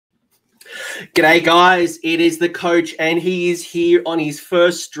G'day guys, it is the coach and he is here on his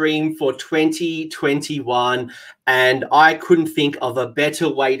first stream for 2021 and I couldn't think of a better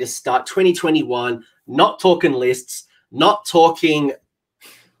way to start 2021, not talking lists, not talking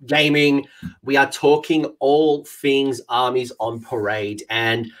gaming. We are talking all things Armies on Parade,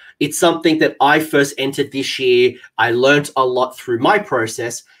 and it's something that I first entered this year. I learned a lot through my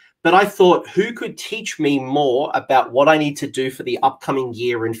process, but I thought, who could teach me more about what I need to do for the upcoming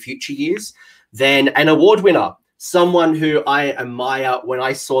year and future years than an award winner, someone who I admire. When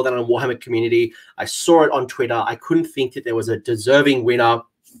I saw that on Warhammer Community, I saw it on Twitter. I couldn't think that there was a deserving winner.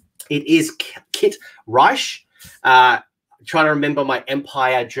 It is Kit Reisch. Trying to remember my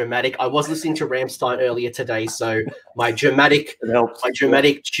Empire dramatic. I was listening to Ramstein earlier today, so my dramatic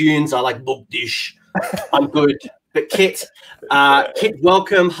tunes are like book dish. I'm good. But Kit,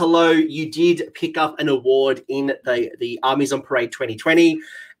 welcome. Hello. You did pick up an award in the Armies on Parade 2020,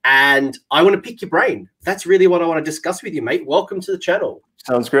 and I want to pick your brain. That's really what I want to discuss with you, mate. Welcome to the channel.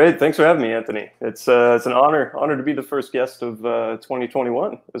 Sounds great. Thanks for having me, Anthony. It's an honor to be the first guest of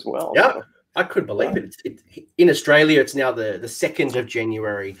 2021 as well. Yeah. So. I couldn't believe it. In Australia, it's now the 2nd of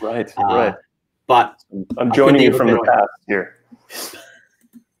January. Right, right. But I'm joining you from the past here.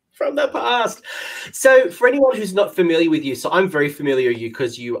 From the past. So for anyone who's not familiar with you, so I'm very familiar with you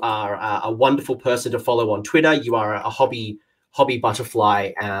because you are a wonderful person to follow on Twitter. You are a hobby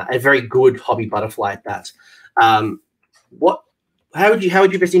butterfly, a very good hobby butterfly at that. How would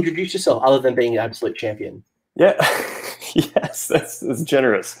you best introduce yourself other than being an absolute champion? Yeah. Yes, that's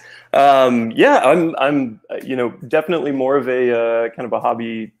generous. Yeah, I'm definitely more of a kind of a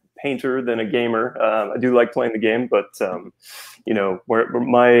hobby painter than a gamer. I do like playing the game, but where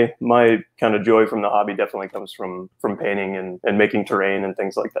my kind of joy from the hobby definitely comes from painting and making terrain and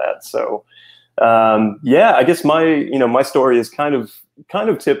things like that. So yeah, I guess my story is kind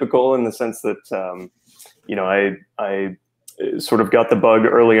of typical in the sense that I sort of got the bug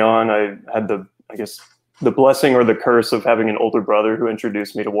early on. I had the blessing or the curse of having an older brother who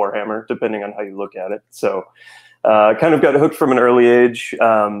introduced me to Warhammer, depending on how you look at it. So kind of got hooked from an early age,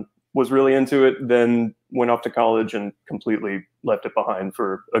 was really into it, then went off to college and completely left it behind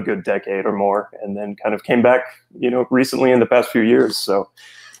for a good decade or more, and then kind of came back, recently in the past few years. So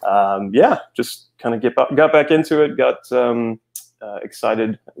yeah, just kind of got back into it, got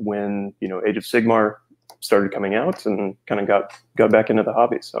excited when, Age of Sigmar started coming out, and kind of got back into the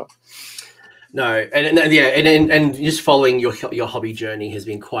hobby, so. No, and just following your hobby journey has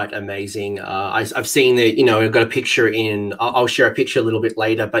been quite amazing. I've seen that, I've got a picture in. I'll share a picture a little bit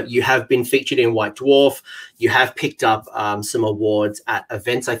later, but you have been featured in White Dwarf. You have picked up some awards at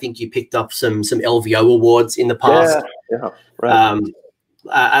events. I think you picked up some LVO awards in the past. Yeah, right.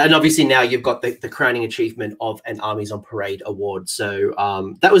 And obviously now you've got the crowning achievement of an Armies on Parade award. So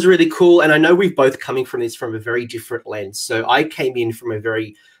that was really cool. And I know we've both coming from this from a very different lens. So I came in from a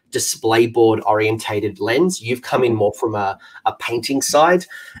very display board orientated lens. You've come in more from a painting side.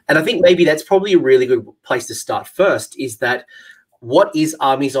 And I think maybe that's probably a really good place to start first, is that what is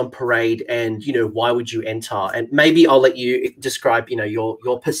Armies on Parade, and, why would you enter? And maybe I'll let you describe,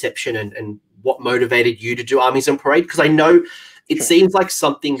 your perception and what motivated you to do Armies on Parade. Because I know it seems like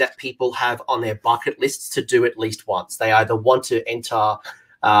something that people have on their bucket lists to do at least once. They either want to enter,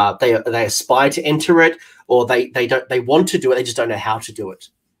 they aspire to enter it, or they want to do it, they just don't know how to do it.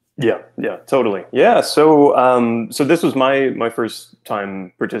 Yeah, totally. Yeah, so so this was my first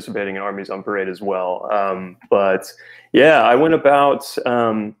time participating in Armies on Parade as well. But yeah, I went about.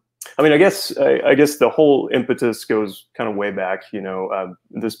 I guess the whole impetus goes kind of way back.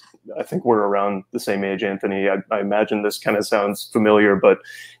 I think we're around the same age, Anthony. I imagine this kind of sounds familiar, but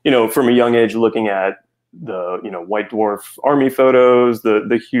from a young age, looking at the White Dwarf army photos,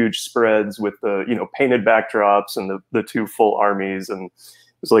 the huge spreads with the painted backdrops and the two full armies, and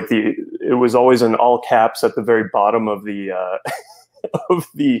it was always in all caps at the very bottom of the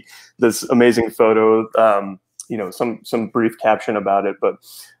this amazing photo. Some brief caption about it, but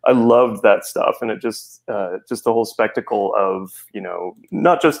I loved that stuff, and it just the whole spectacle of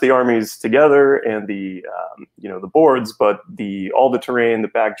not just the armies together and the the boards, but all the terrain, the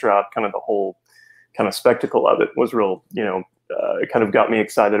backdrop, kind of the whole kind of spectacle of it was real. It kind of got me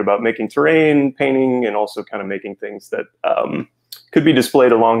excited about making terrain, painting, and also kind of making things that could be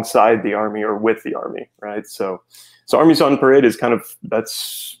displayed alongside the army or with the army, right? So Armies on Parade is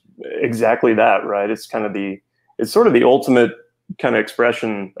that's exactly that, right? It's sort of the ultimate kind of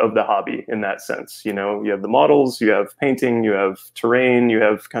expression of the hobby in that sense. You have the models, you have painting, you have terrain, you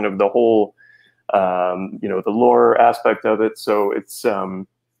have kind of the whole, the lore aspect of it. So it's,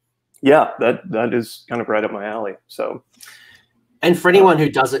 yeah, that is kind of right up my alley. So And for anyone who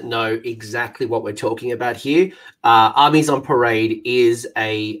doesn't know exactly what we're talking about here, Armies on Parade is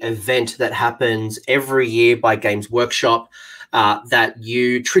a event that happens every year by Games Workshop that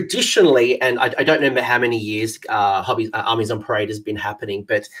you traditionally, and I don't remember how many years Armies on Parade has been happening,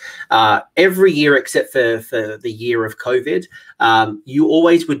 but every year except for the year of COVID, you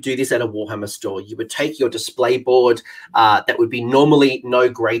always would do this at a Warhammer store. You would take your display board that would be normally no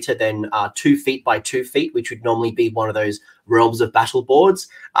greater than 2 feet by 2 feet, which would normally be one of those Realms of Battle boards.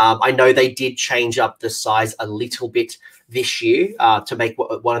 I know they did change up the size a little bit this year to make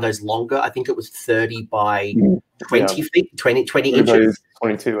one of those longer. I think it was 30 by 20 feet, 20 inches.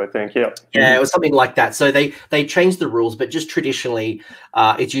 22, I think. Yeah. Yeah, it was something like that. So they changed the rules, but just traditionally,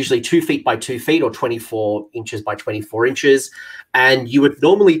 it's usually 2 feet by 2 feet or 24 inches by 24 inches. And you would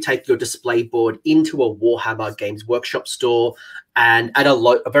normally take your display board into a Warhammer Games Workshop store, and at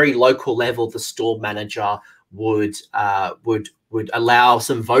a very local level, the store manager would allow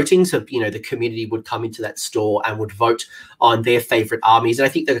some voting. So, you know, the community would come into that store and would vote on their favorite armies. And I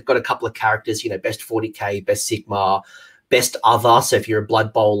think they've got a couple of characters, you know, best 40K, best Sigma, best other. So if you're a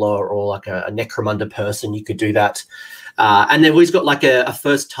Blood Bowler or like a Necromunda person, you could do that. And then we've got like a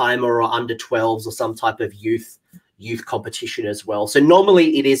first timer or under 12s or some type of youth competition as well. So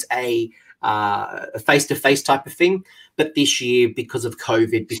normally it is a face-to-face type of thing. But this year, because of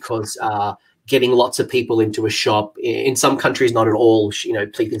COVID, because getting lots of people into a shop. In some countries, not at all, you know,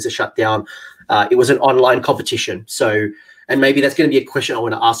 things are shut down. It was an online competition. So, and maybe that's going to be a question I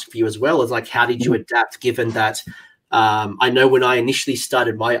want to ask for you as well, is like, how did you adapt given that I know when I initially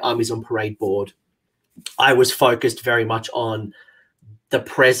started my Armies on Parade board, I was focused very much on the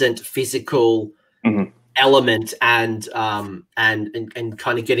present physical element and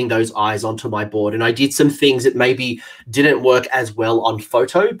kind of getting those eyes onto my board. And I did some things that maybe didn't work as well on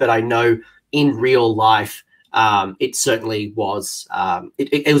photo, but I know in real life, it certainly was.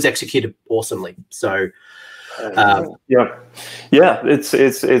 It was executed awesomely. So, yeah,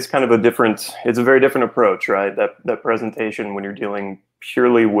 it's kind of it's a very different approach, right? That presentation when you're dealing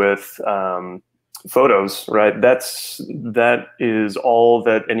purely with photos, right? That is all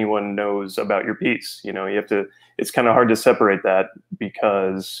that anyone knows about your piece. You know, it's kind of hard to separate that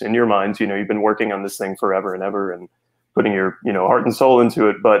because in your minds, you know, you've been working on this thing forever and ever and putting your, you know, heart and soul into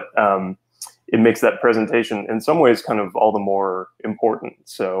it, but it makes that presentation in some ways kind of all the more important.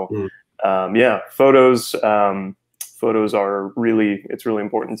 So yeah, photos are really, it's really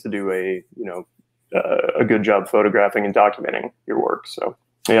important to do a good job photographing and documenting your work. So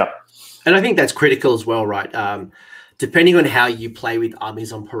yeah. And I think that's critical as well, right? Depending on how you play with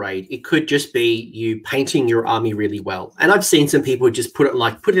Armies on Parade, it could just be you painting your army really well. And I've seen some people just put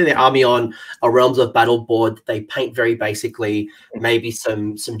their army on a Realms of Battle board. They paint very basically, maybe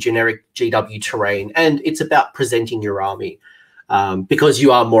some generic GW terrain, and it's about presenting your army because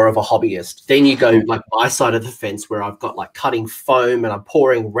you are more of a hobbyist. Then you go like my side of the fence where I've got like cutting foam and I'm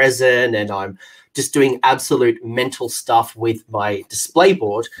pouring resin and I'm just doing absolute mental stuff with my display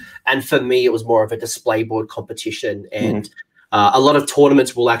board. And for me, it was more of a display board competition. And a lot of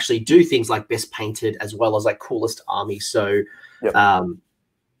tournaments will actually do things like best painted as well as like coolest army. So, yeah,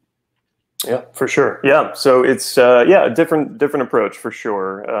 for sure. Yeah. So it's, a different approach for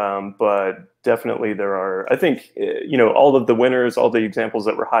sure. But definitely there are, I think, you know, all of the winners, all the examples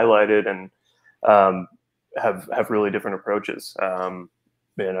that were highlighted and have really different approaches.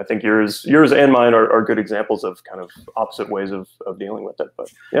 And I think yours and mine are good examples of kind of opposite ways of dealing with it.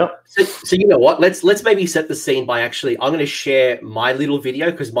 But yeah. So you know what? Let's maybe set the scene by I'm going to share my little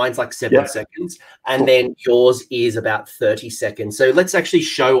video because mine's like 7 seconds, and then yours is about 30 seconds. So let's actually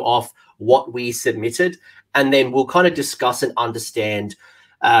show off what we submitted, and then we'll kind of discuss and understand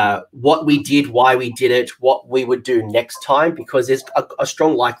what we did, why we did it, what we would do next time, because there's a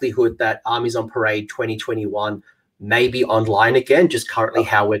strong likelihood that Armies on Parade 2021 maybe online again, just currently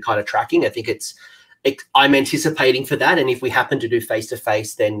how we're kind of tracking. I think I'm anticipating for that. And if we happen to do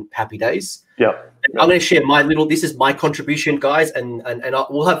face-to-face, then happy days. Yeah. I'm going to share this is my contribution, guys. And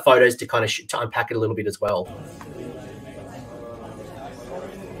we'll have photos to kind of to unpack it a little bit as well.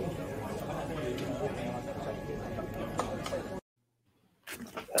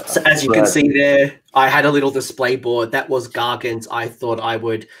 So as you can see there, I had a little display board. That was Gargant. I thought I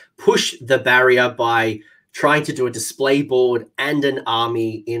would push the barrier by trying to do a display board and an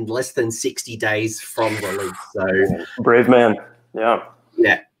army in less than 60 days from release. So brave man. Yeah.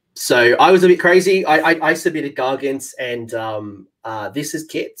 Yeah. So I was a bit crazy. I submitted Gargants, and this is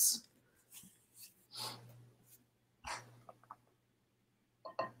Kit's.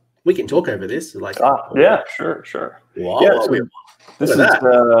 We can talk over this. Like, yeah, sure. Wow. Yeah, This is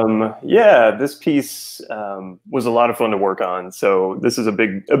yeah, this piece was a lot of fun to work on. So this is a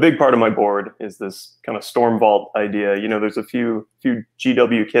big part of my board, is this kind of storm vault idea. You know, there's a few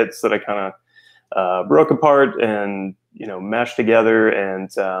GW kits that I kind of broke apart and, you know, mashed together,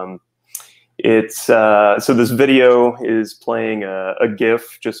 and it's so this video is playing a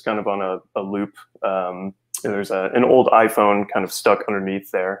GIF just kind of on a loop. There's an old iPhone kind of stuck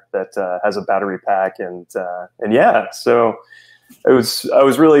underneath there that has a battery pack, and yeah, so I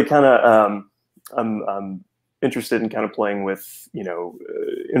was really kind of I'm interested in kind of playing with, you know,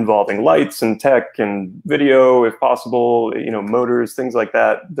 involving lights and tech and video if possible, you know, motors, things like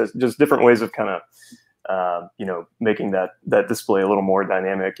that. There's just different ways of kind of you know, making that display a little more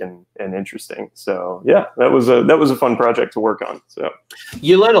dynamic and interesting. So yeah, that was a fun project to work on. So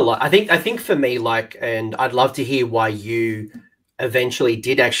you learn a lot. I think for me, like, and I'd love to hear why you eventually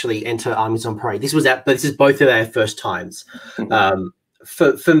did actually enter Armies on Parade. This is both of our first times.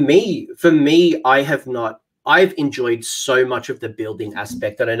 For me, I've enjoyed so much of the building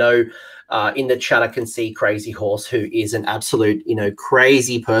aspect, and I know in the chat I can see Crazy Horse, who is an absolute, you know,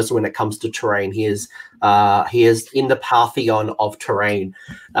 crazy person when it comes to terrain. He is in the pantheon of terrain.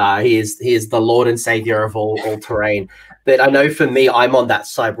 He is the Lord and Savior of all terrain. But I know for me, I'm on that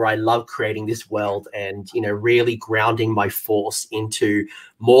side where I love creating this world and, you know, really grounding my force into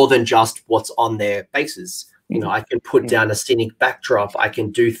more than just what's on their bases. You know, I can put down a scenic backdrop. I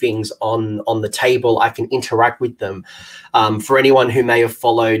can do things on the table. I can interact with them. For anyone who may have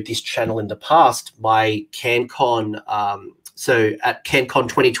followed this channel in the past, my CanCon, so at CanCon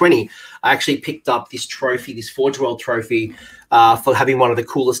 2020, I actually picked up this trophy, this Forge World trophy, for having one of the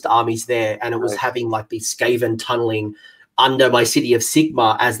coolest armies there, and it was having like these Skaven tunneling under my city of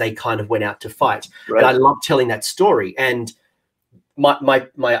Sigma as they kind of went out to fight. And I love telling that story. And my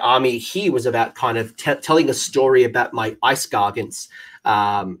army here was about kind of telling a story about my ice gargants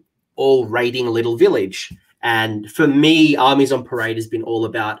all raiding a little village. And for me, Armies on Parade has been all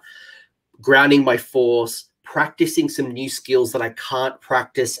about grounding my force, practicing some new skills that I can't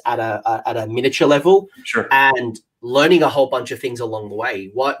practice at a miniature level, and learning a whole bunch of things along the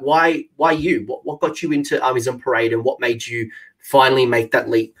way. Why you? What got you into Armies on Parade, and what made you finally make that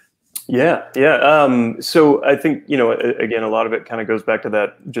leap? Yeah. So I think, you know, again, a lot of it kind of goes back to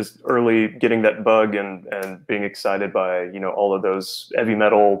that just early getting that bug and being excited by, you know, all of those heavy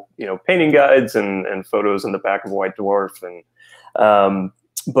metal, you know, painting guides and photos in the back of White Dwarf. And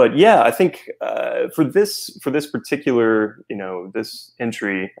but yeah, I think for this particular, you know, this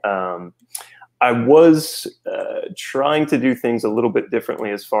entry, I was trying to do things a little bit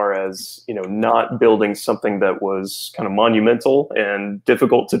differently as far as, you know, not building something that was kind of monumental and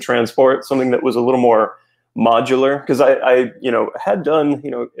difficult to transport, something that was a little more modular. Because I you know, had done,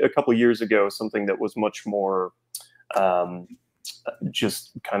 you know, a couple of years ago, something that was much more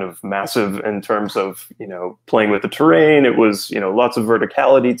just kind of massive in terms of, you know, playing with the terrain. It was, you know, lots of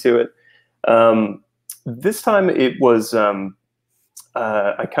verticality to it. This time it was,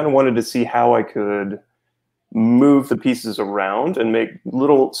 I kind of wanted to see how I could move the pieces around and make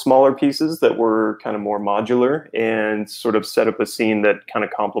little smaller pieces that were kind of more modular and sort of set up a scene that kind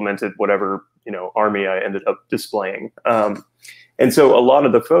of complemented whatever, you know, army I ended up displaying. And so a lot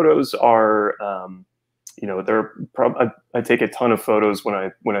of the photos are, you know, I take a ton of photos when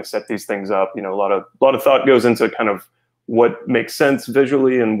I set these things up. You know, a lot of thought goes into kind of what makes sense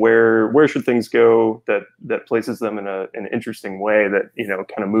visually and where should things go that places them in an interesting way that, you know,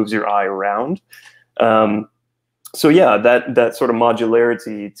 kind of moves your eye around. So yeah, that sort of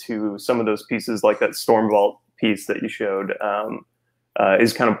modularity to some of those pieces, like that Storm Vault piece that you showed,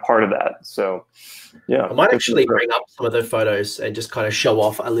 is kind of part of that. So yeah, I might actually bring up some of the photos and just kind of show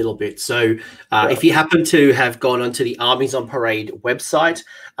off a little bit. So if you happen to have gone onto the Armies on Parade website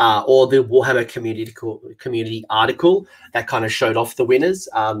or the Warhammer community article that kind of showed off the winners,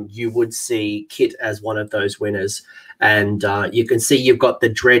 you would see Kit as one of those winners. And you can see you've got the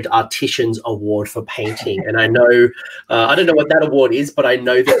Dread Artisans Award for painting. And I know, I don't know what that award is, but I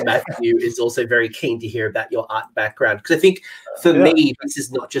know that Matthew is also very keen to hear about your art background. Because I think for me, this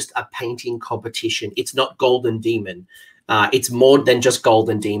is not just a painting competition. It's not Golden Demon. It's more than just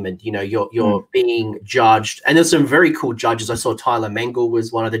Golden Demon. You know, you're being judged. And there's some very cool judges. I saw Tyler Mengel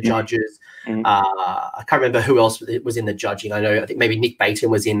was one of the judges. I can't remember who else was in the judging. I think maybe Nick Baton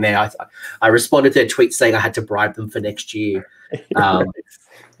was in there. I responded to their tweet saying I had to bribe them for next year.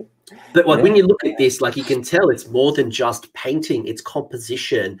 But like when you look at this, like you can tell it's more than just painting, it's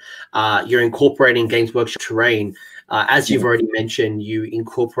composition. You're incorporating Games Workshop terrain. As you've already mentioned, you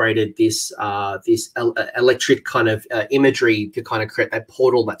incorporated this electric kind of imagery to kind of create that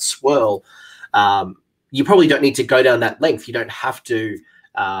portal, that swirl. you probably don't need to go down that length. You don't have to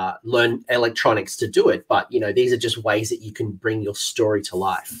learn electronics to do it. But, you know, these are just ways that you can bring your story to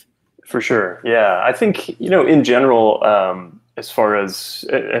life. For sure. Yeah. I think, you know, in general, as far as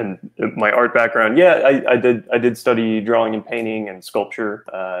and my art background, yeah, I did study drawing and painting and sculpture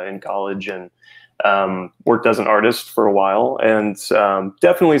in college, and worked as an artist for a while. And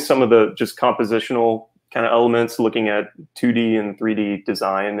definitely some of the just compositional kind of elements, looking at 2D and 3D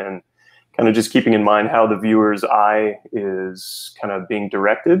design, and kind of just keeping in mind how the viewer's eye is kind of being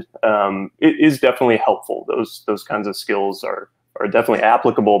directed. It is definitely helpful. Those kinds of skills are definitely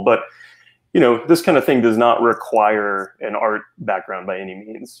applicable, but you know, this kind of thing does not require an art background by any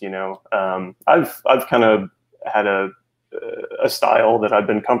means. You know, I've kind of had a style that I've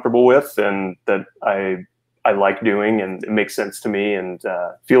been comfortable with, and that I like doing, and it makes sense to me, and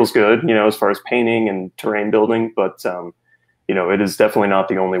feels good, you know, as far as painting and terrain building. But you know, it is definitely not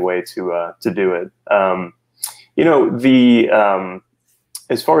the only way to do it. You know,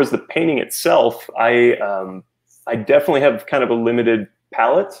 as far as the painting itself, I definitely have kind of a limited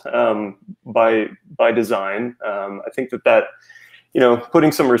palette by design. I think that you know,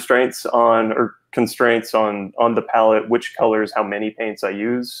 putting some restraints on, or constraints on the palette, which colors, how many paints I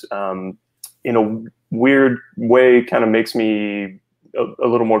use, in a weird way kind of makes me a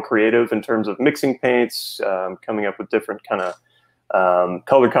little more creative in terms of mixing paints, coming up with different kind of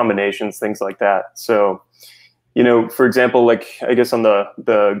color combinations, things like that. So, you know, for example, like I guess on the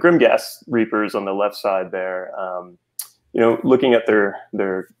Grimgas Reapers on the left side there, you know, looking at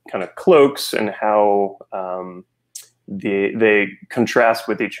their kind of cloaks and how they contrast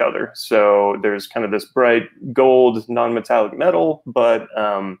with each other. So there's kind of this bright gold non-metallic metal, but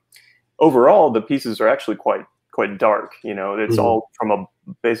overall the pieces are actually quite dark. You know, it's all from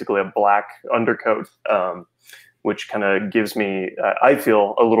basically a black undercoat, which kind of gives me, I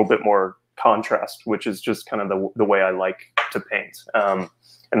feel, a little bit more contrast, which is just kind of the way I like to paint, and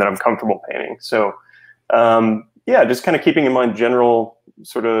that I'm comfortable painting. So yeah, just kind of keeping in mind general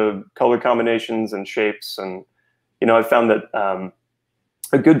sort of color combinations and shapes. And, you know, I found that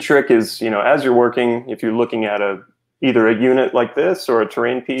a good trick is, you know, as you're working, if you're looking at either a unit like this or a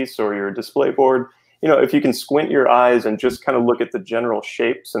terrain piece or your display board, you know, if you can squint your eyes and just kind of look at the general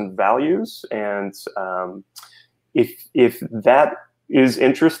shapes and values, and if that is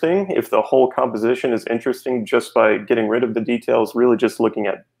interesting, if the whole composition is interesting just by getting rid of the details, really just looking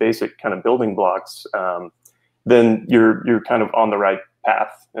at basic kind of building blocks, then you're kind of on the right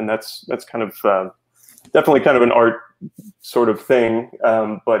path. And that's kind of definitely kind of an art sort of thing,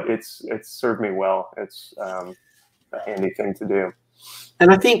 but it's served me well. It's a handy thing to do.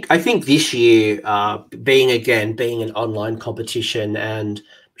 And I think this year, being an online competition, and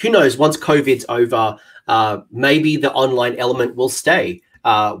who knows, once COVID's over, maybe the online element will stay.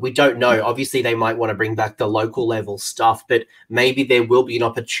 We don't know. Obviously, they might want to bring back the local level stuff, but maybe there will be an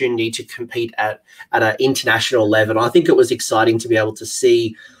opportunity to compete at an international level. And I think it was exciting to be able to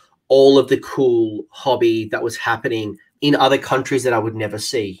see all of the cool hobby that was happening in other countries that I would never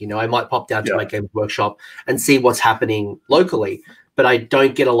see. You know, I might pop down to my Games Workshop and see what's happening locally, but I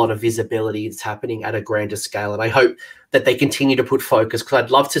don't get a lot of visibility. It's happening at a grander scale. And I hope that they continue to put focus, because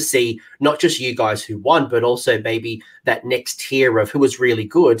I'd love to see not just you guys who won, but also maybe that next tier of who was really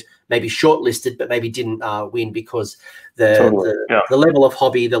good, maybe shortlisted, but maybe didn't win because the level of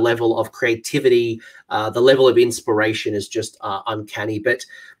hobby, the level of creativity, the level of inspiration is just uncanny. But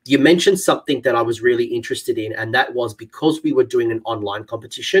you mentioned something that I was really interested in, and that was because we were doing an online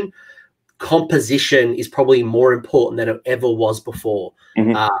competition, composition is probably more important than it ever was before.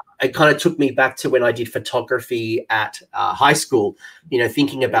 It kind of took me back to when I did photography at high school, you know,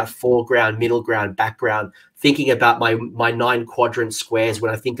 thinking about foreground, middle ground, background, thinking about my 9 quadrant squares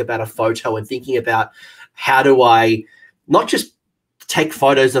when I think about a photo, and thinking about how do I not just take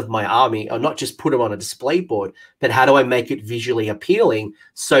photos of my army, or not just put them on a display board, but how do I make it visually appealing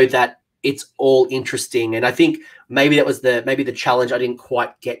so that it's all interesting. And I think maybe that was the challenge I didn't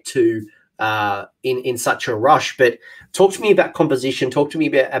quite get to in such a rush. But talk to me about composition. Talk to me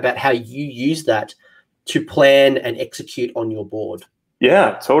about how you use that to plan and execute on your board.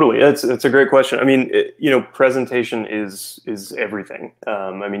 Yeah, totally. It's a great question. I mean, you know, presentation is everything.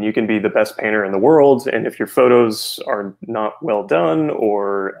 I mean, you can be the best painter in the world, and if your photos are not well done,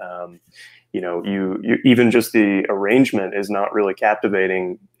 or you know, you even just the arrangement is not really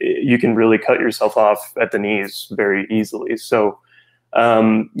captivating, you can really cut yourself off at the knees very easily. So,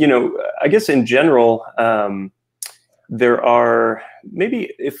 you know, I guess in general, there are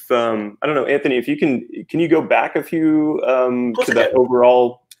maybe, if I don't know, Anthony, if you can you go back a few to that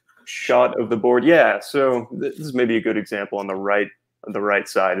overall shot of the board? Yeah. So this is maybe a good example on the right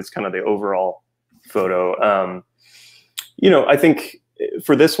side. It's kind of the overall photo. I think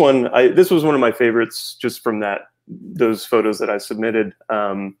for this one, this was one of my favorites just from those photos that I submitted,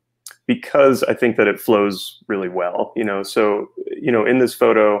 because I think that it flows really well. So in this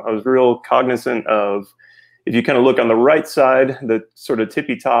photo, I was real cognizant of, if you kind of look on the right side, the sort of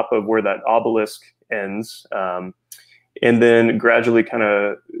tippy top of where that obelisk ends, and then gradually kind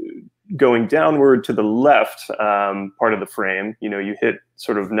of going downward to the left part of the frame, you hit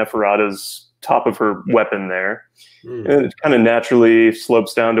sort of Neferata's top of her weapon there. And it kind of naturally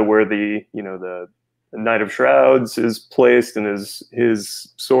slopes down to where the Knight of Shrouds is placed, and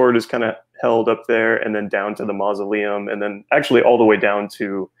his sword is kind of held up there, and then down to the mausoleum, and then actually all the way down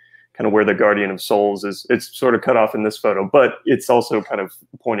to kind of where the Guardian of Souls is. It's sort of cut off in this photo, but it's also kind of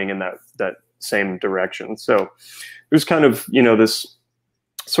pointing in that same direction. So there's kind of, this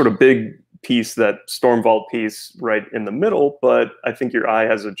sort of big piece, that storm vault piece right in the middle, but I think your eye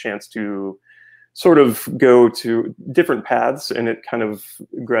has a chance to sort of go to different paths, and it kind of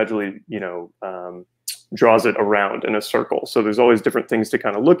gradually, draws it around in a circle. So there's always different things to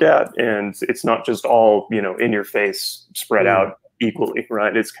kind of look at, and it's not just all, in your face, spread out equally,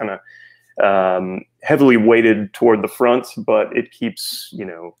 right? It's kind of heavily weighted toward the front, but it keeps,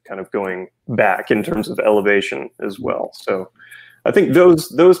 kind of going back in terms of elevation as well. So I think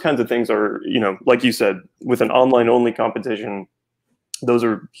those kinds of things are, like you said, with an online only competition, those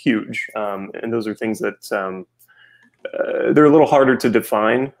are huge. And those are things that they're a little harder to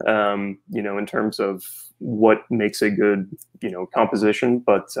define, in terms of what makes a good, composition.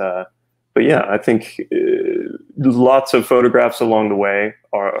 But yeah, I think lots of photographs along the way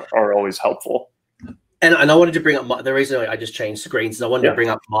are always helpful. And I wanted to bring up the reason I just changed screens is I wanted to bring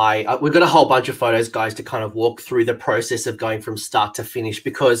up we've got a whole bunch of photos, guys, to kind of walk through the process of going from start to finish,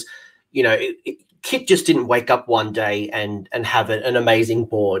 because, Kit just didn't wake up one day and have an amazing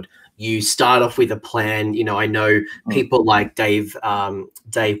board. You start off with a plan. I know people like Dave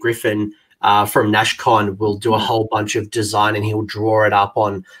Griffin from NashCon will do a whole bunch of design, and he'll draw it up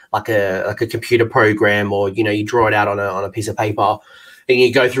on like a computer program, or you draw it out on a piece of paper, and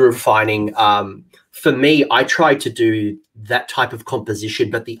you go through refining. For me, I tried to do that type of composition,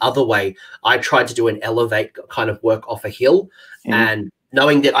 but the other way, I tried to do an elevate kind of work off a hill. And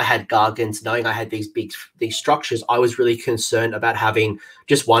knowing that I had gargants, knowing I had these structures, I was really concerned about having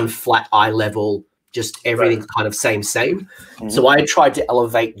just one flat eye level, just everything kind of same. So I tried to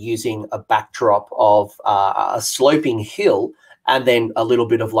elevate using a backdrop of a sloping hill, and then a little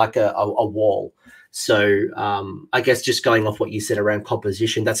bit of like a wall. So I guess just going off what you said around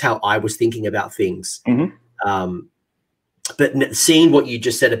composition, that's how I was thinking about things. But seeing what you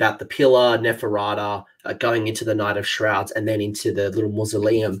just said about the pillar, Neferata, going into the Knight of Shrouds, and then into the little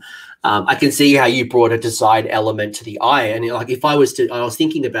mausoleum, I can see how you brought a design element to the eye. And like, if I was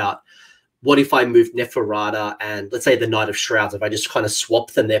thinking about, what if I moved Neferata and, let's say, the Knight of Shrouds, if I just kind of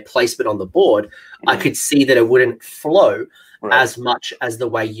swapped them, their placement on the board, I could see that it wouldn't flow as much as the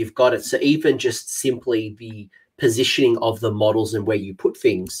way you've got it. So even just simply the positioning of the models and where you put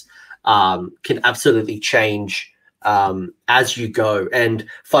things can absolutely change as you go. And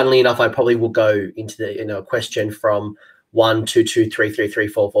funnily enough, I probably will go into the question from 1, 2, 2, 3, 3, 3,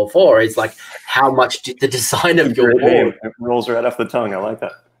 4, 4, 4. It's like, how much did the design of your board? It rolls right off the tongue. I like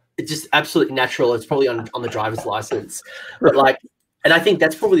that. It's just absolutely natural. It's probably on the driver's license, but like, and I think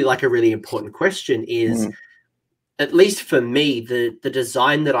that's probably like a really important question is, at least for me, the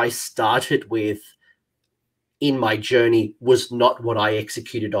design that I started with in my journey was not what I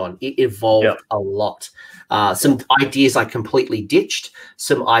executed on. It evolved a lot. Some ideas I completely ditched,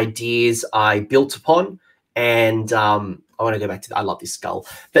 some ideas I built upon, and I want to go back to that. I love this skull,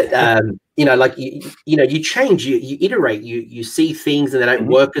 but like you change, you iterate, you see things and they don't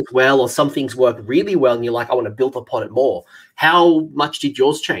work as well, or some things work really well, and you're like, I want to build upon it more. How much did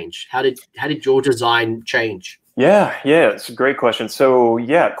yours change? How did your design change? Yeah, it's a great question. So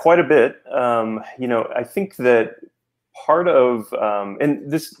yeah, quite a bit. I think that part of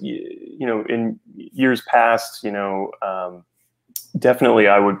and this, in years past, definitely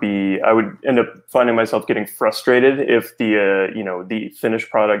I would end up finding myself getting frustrated if the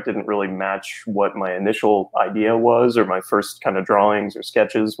finished product didn't really match what my initial idea was, or my first kind of drawings or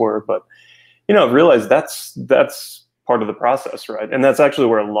sketches were. But I've realized that's part of the process, right? And that's actually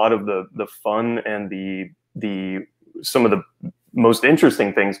where a lot of the fun and some of the most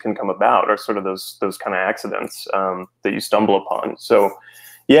interesting things can come about, are sort of those kind of accidents that you stumble upon. So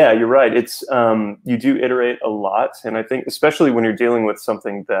yeah, you're right. It's you do iterate a lot, and I think especially when you're dealing with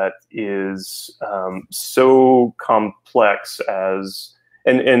something that is so complex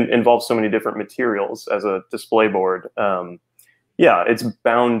and involves so many different materials as a display board, yeah, it's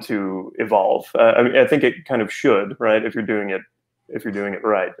bound to evolve. I mean, I think it kind of should, right? If you're doing it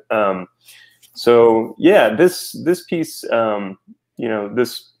right. So yeah, this piece, you know,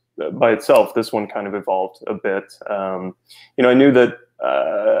 this by itself, this one kind of evolved a bit. You know, I knew that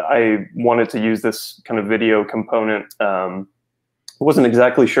I wanted to use this kind of video component. Wasn't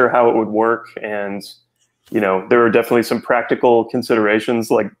exactly sure how it would work, and you know, there were definitely some practical considerations,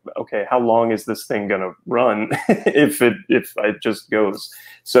 like, okay, how long is this thing gonna run if it just goes?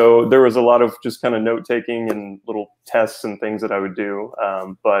 So there was a lot of just kind of note taking and little tests and things that I would do.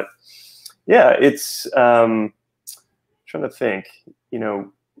 But yeah, it's trying to think, you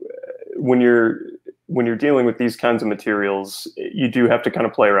know, when you're dealing with these kinds of materials, you do have to kind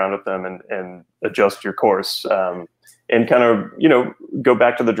of play around with them and adjust your course. And kind of, you know, go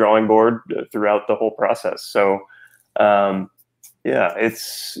back to the drawing board throughout the whole process. So, yeah,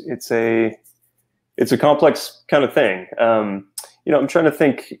 it's a complex kind of thing. You know, I'm trying to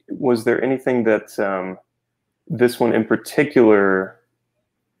think, was there anything that this one in particular,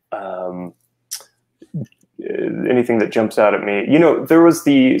 anything that jumps out at me? You know, there was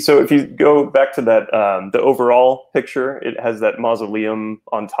so if you go back to that, the overall picture, it has that mausoleum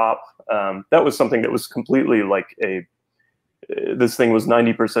on top. That was something that was completely like this thing was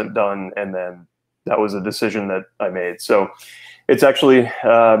 90% done, and then that was a decision that I made. So it's actually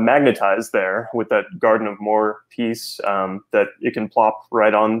magnetized there with that Garden of Moor piece, that it can plop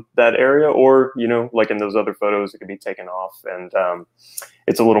right on that area, or, you know, like in those other photos, it can be taken off, and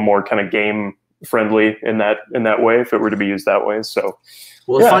it's a little more kind of game friendly in that way if it were to be used that way. So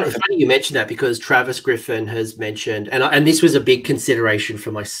well, yeah. It's funny you mentioned that, because Travis Griffin has mentioned, and this was a big consideration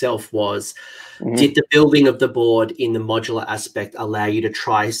for myself, was did the building of the board in the modular aspect allow you to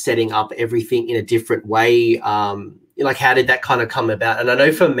try setting up everything in a different way? Like, how did that kind of come about? And I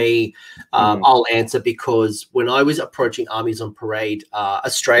know for me, I'll answer, because when I was approaching Armies on Parade,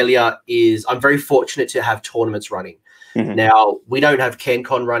 Australia I'm very fortunate to have tournaments running. Now, we don't have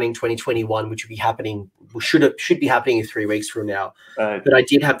CanCon running 2021, which will be happening, should be happening in 3 weeks from now. But I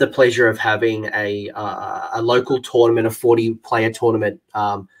did have the pleasure of having a local tournament, a 40-player tournament,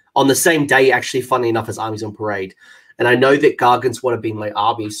 on the same day, actually, funnily enough, as Armies on Parade. And I know that Gargans want to be my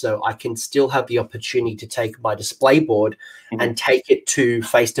army, so I can still have the opportunity to take my display board and take it to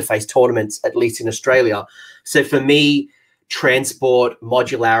face-to-face tournaments, at least in Australia. So for me, transport,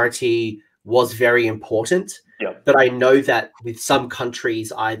 modularity was very important. But I know that with some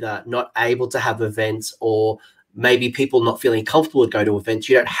countries either not able to have events, or maybe people not feeling comfortable to go to events,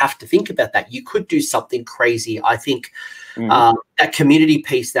 you don't have to think about that. You could do something crazy. I think that community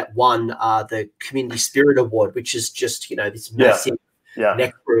piece that won the Community Spirit Award, which is just, you know, this massive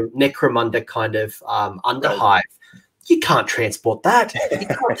necromunda kind of underhive. You can't transport that. You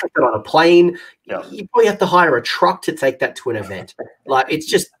can't take it on a plane. You probably have to hire a truck to take that to an event. Like,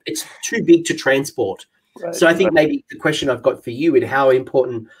 it's too big to transport. So I think maybe the question I've got for you is, how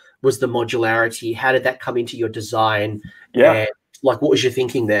important was the modularity? How did that come into your design? And, like, what was your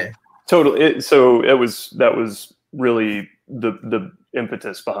thinking there? Totally. That was really the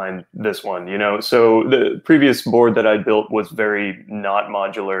impetus behind this one, you know. So the previous board that I built was very not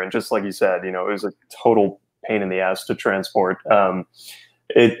modular, and just like you said, you know, it was a total pain in the ass to transport.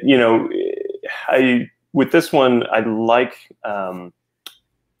 You know, with this one, I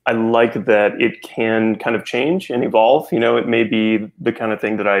like that it can kind of change and evolve. You know, it may be the kind of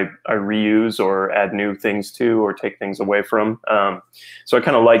thing that I reuse or add new things to, or take things away from. So I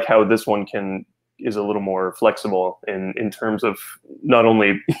kind of like how this one is a little more flexible in terms of not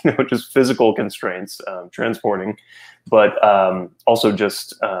only, you know, just physical constraints, transporting, but also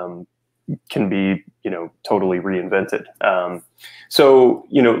just can be, you know, totally reinvented. So,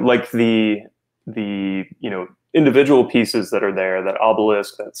 you know, like the you know, individual pieces that are there, that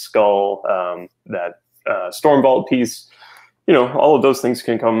obelisk, that skull, that storm vault piece, you know, all of those things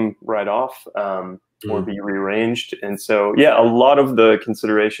can come right off, or be rearranged. And so, yeah, a lot of the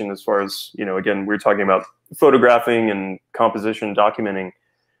consideration as far as, you know, again, we're talking about photographing and composition, documenting.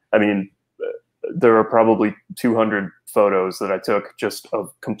 I mean, there are probably 200 photos that I took just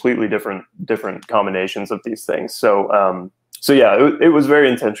of completely different combinations of these things. So, so yeah, it was very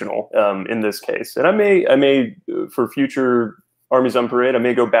intentional in this case. And I may for future Armies on Parade, I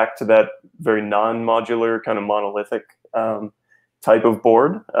may go back to that very non-modular kind of monolithic type of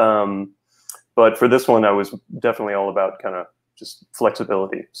board. But for this one, I was definitely all about kind of just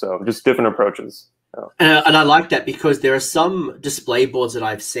flexibility. So just different approaches. And I like that, because there are some display boards that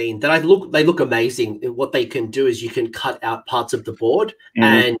I've seen that they look amazing. What they can do is you can cut out parts of the board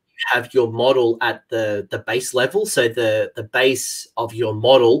and have your model at the base level. So the base of your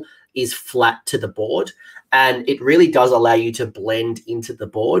model is flat to the board. And it really does allow you to blend into the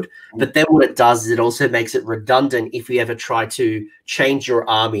board. But then what it does is it also makes it redundant if you ever try to change your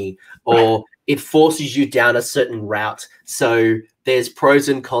army, or it forces you down a certain route. So there's pros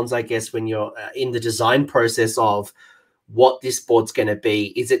and cons, I guess, when you're in the design process of what this board's going to be.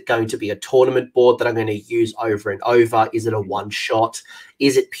 Is it going to be a tournament board that I'm going to use over and over? Is it a one shot?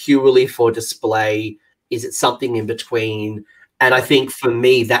 Is it purely for display? Is it something in between? And I think for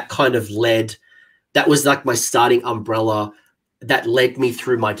me, that kind of that was like my starting umbrella that led me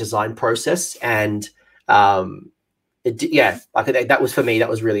through my design process. And yeah, I think that was, for me, that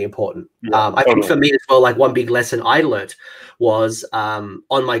was really important. Yeah, I think for me as well, like one big lesson I learned was on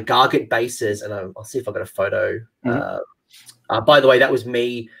my Gargant bases, and I'll see if I've got a photo. By the way, that was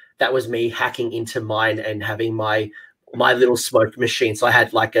me hacking into mine and having my little smoke machine. So I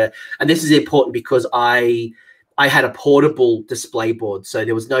had like and this is important because I had a portable display board, so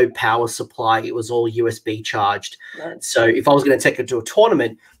there was no power supply. It was all USB charged. Right. So if I was going to take it to a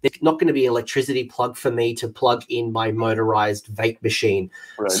tournament, there's not going to be an electricity plug for me to plug in my motorized vape machine.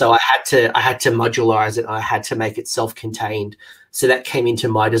 Right. So I had to modularize it. I had to make it self-contained. So that came into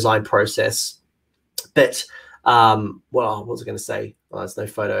my design process. But well, what was I going to say? Oh, there's no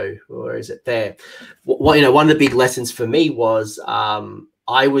photo. Where is it? There. Well, one of the big lessons for me was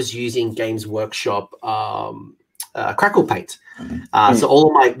I was using Games Workshop Crackle Paint. So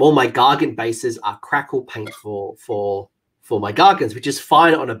all my Gargant bases are Crackle Paint for my Gargants, which is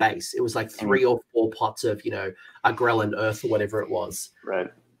fine on a base. It was like 3 or 4 pots of, a Grelin Earth or whatever it was. Right.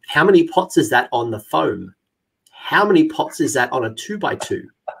 How many pots is that on the foam? How many pots is that on a 2x2?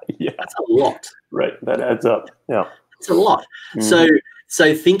 Yeah, that's a lot. Right, that adds up. Yeah, it's a lot.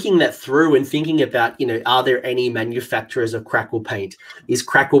 So thinking that through and thinking about, are there any manufacturers of Crackle Paint? Is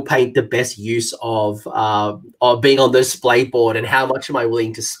Crackle Paint the best use of being on the display board, and how much am I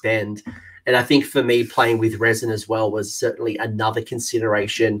willing to spend? And I think for me, playing with resin as well was certainly another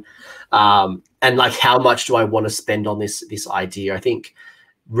consideration. And like, how much do I want to spend on this idea? I think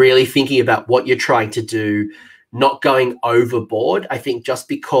really thinking about what you're trying to do, not going overboard. I think just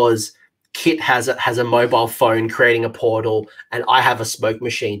because Kit has a mobile phone creating a portal and I have a smoke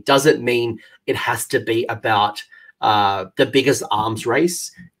machine doesn't mean it has to be about the biggest arms race.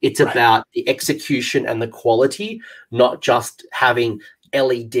 It's about the execution and the quality, not just having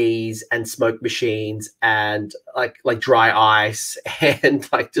LEDs and smoke machines and like dry ice and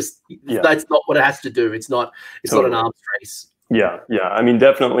that's not what it has to do. It's not an arms race. Yeah. I mean,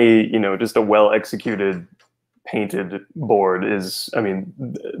 definitely, just a well executed painted board is,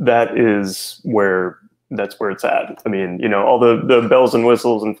 that's where it's at. I mean, all the bells and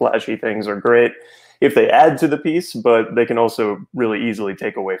whistles and flashy things are great if they add to the piece, but they can also really easily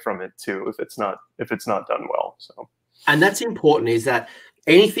take away from it too if it's not done well. So, and that's important, is that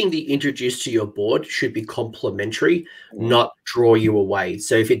anything that you introduce to your board should be complementary, not draw you away.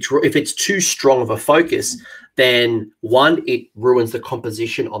 So if it's too strong of a focus, then one, it ruins the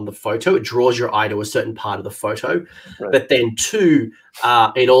composition on the photo. It draws your eye to a certain part of the photo. Right. But then two,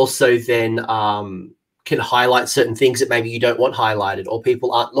 it also then can highlight certain things that maybe you don't want highlighted, or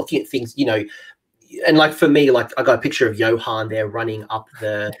people aren't looking at things, and like for me, like I got a picture of Johan there running up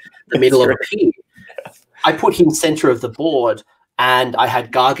the middle of a pier. I put him center of the board, and I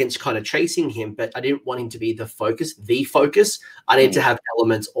had Gargants kind of chasing him, but I didn't want him to be the focus. I need to have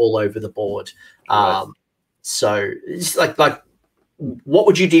elements all over the board. Right. So it's like what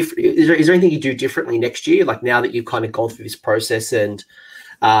would you do? Is there anything you do differently next year? Like, now that you've kind of gone through this process and,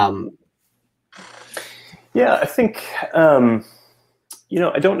 yeah, I think, I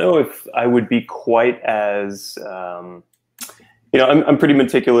don't know if I would be quite as, I'm pretty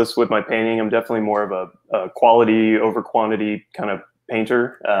meticulous with my painting. I'm definitely more of a quality over quantity kind of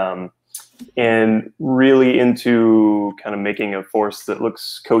painter, and really into kind of making a force that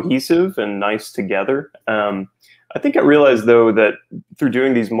looks cohesive and nice together. I think I realized, though, that through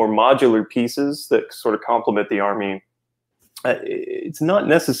doing these more modular pieces that sort of complement the army, it's not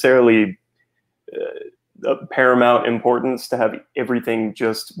necessarily of paramount importance to have everything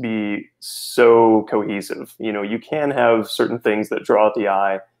just be so cohesive. You can have certain things that draw out the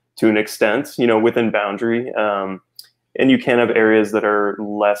eye to an extent, within boundary. And you can have areas that are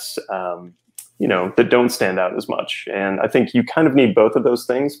less, that don't stand out as much. And I think you kind of need both of those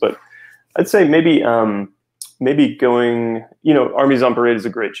things. But I'd say maybe going, Armies on Parade is a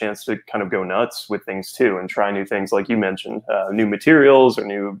great chance to kind of go nuts with things too, and try new things, like you mentioned, new materials or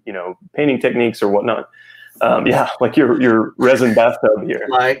new, painting techniques or whatnot. Yeah, like your resin bathtub here.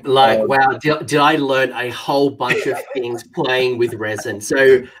 Wow, did I learn a whole bunch of things playing with resin.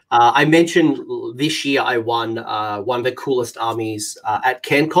 So I mentioned this year I won one of the coolest armies at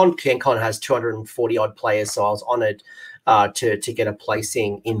CanCon. CanCon has 240 odd players, so I was honored to get a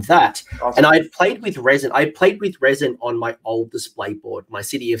placing in that. Awesome. And I played with resin. I played with resin on my old display board, my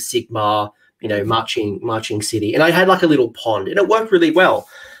City of Sigma, you know, marching city, and I had like a little pond, and it worked really well.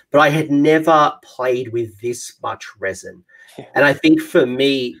 But I had never played with this much resin. And I think for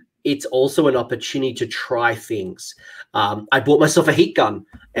me, it's also an opportunity to try things. I bought myself a heat gun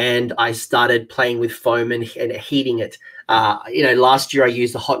and I started playing with foam and heating it. You know, last year I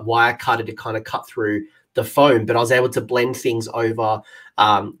used a hot wire cutter to kind of cut through the foam, but I was able to blend things over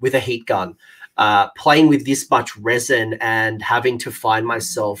with a heat gun. Playing with this much resin and having to find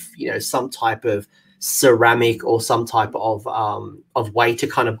myself, you know, some type of ceramic or some type of way to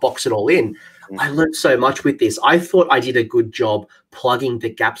kind of box it all in. I learned so much with this. I thought I did a good job plugging the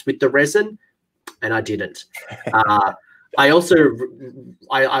gaps with the resin, and I didn't. I was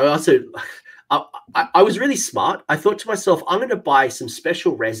really smart. I thought to myself, I'm going to buy some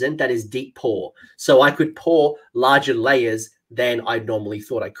special resin that is deep pour, so I could pour larger layers than I normally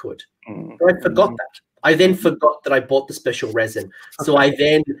thought I could. But I forgot that. I then forgot that I bought the special resin. So I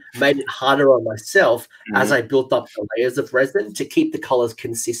then made it harder on myself as I built up the layers of resin to keep the colors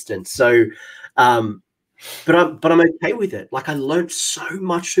consistent. So, but I'm okay with it. Like, I learned so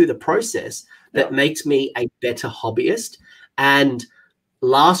much through the process that makes me a better hobbyist. And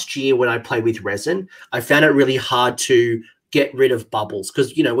last year when I played with resin, I found it really hard to get rid of bubbles.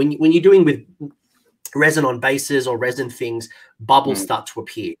 Because, you know, when you're doing with resin on bases or resin things, bubbles start to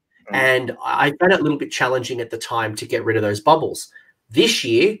appear. And I found it a little bit challenging at the time to get rid of those bubbles. This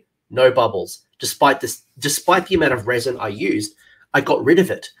year, no bubbles. Despite the amount of resin I used, I got rid of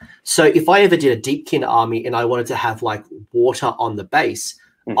it. So if I ever did a deepkin army and I wanted to have like water on the base,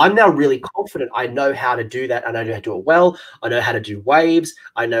 I'm now really confident. I know how to do that. I know how to do it well. I know how to do waves.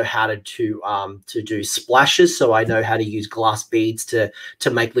 I know how to do splashes. So I know how to use glass beads to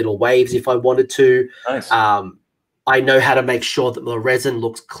make little waves if I wanted to. Nice. I know how to make sure that the resin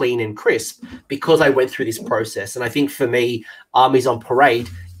looks clean and crisp because I went through this process. And I think for me, Armies on Parade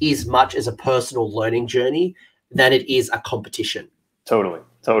is much as a personal learning journey than it is a competition. Totally.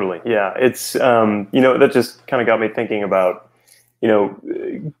 Yeah. It's, you know, that just kind of got me thinking about, you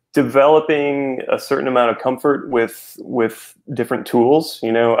know, developing a certain amount of comfort with different tools.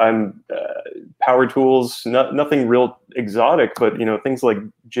 You know, I'm power tools, nothing real exotic, but, you know, things like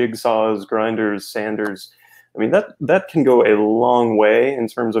jigsaws, grinders, sanders. I mean, that can go a long way in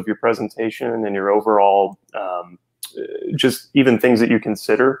terms of your presentation and your overall, just even things that you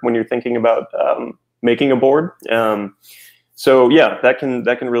consider when you're thinking about making a board. So yeah, that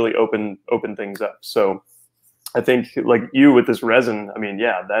can really open things up. So I think like you with this resin, I mean,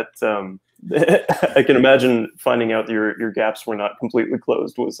 yeah, that I can imagine finding out your gaps were not completely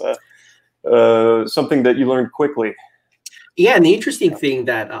closed was something that you learned quickly. Yeah, and the interesting thing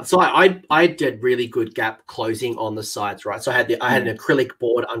that so I did really good gap closing on the sides, right? So I had an acrylic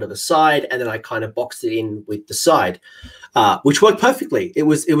board under the side, and then I kind of boxed it in with the side, which worked perfectly. It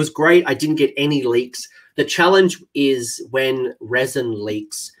was great. I didn't get any leaks. The challenge is when resin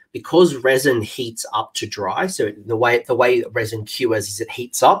leaks, because resin heats up to dry. So the way resin cures is it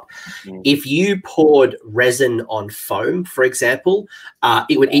heats up. If you poured resin on foam, for example,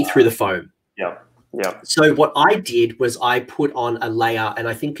 it would eat through the foam. Yeah. Yeah. So what I did was I put on a layer, and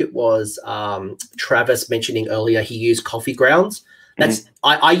I think it was Travis mentioning earlier, he used coffee grounds. That's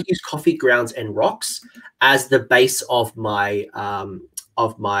I use coffee grounds and rocks as the base of my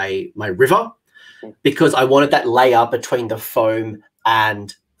river, because I wanted that layer between the foam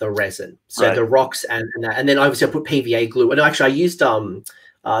and the resin. So the rocks and then obviously I put PVA glue. And actually I used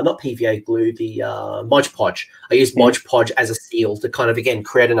not PVA glue, the Mod Podge. I used Mod Podge as a seal to kind of again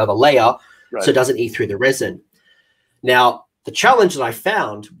create another layer. So it doesn't eat through the resin. Now, the challenge that I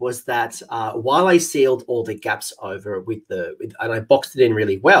found was that while I sealed all the gaps over and I boxed it in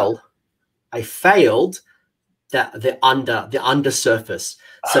really well, I failed the under surface.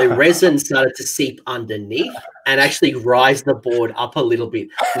 So resin started to seep underneath and actually rise the board up a little bit,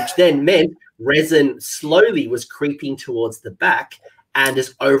 which then meant resin slowly was creeping towards the back, and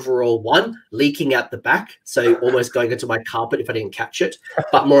this overall one leaking out the back, so almost going into my carpet if I didn't catch it.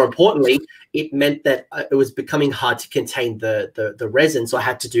 But more importantly, it meant that it was becoming hard to contain the resin, so I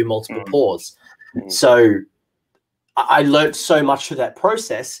had to do multiple pours. So I learned so much through that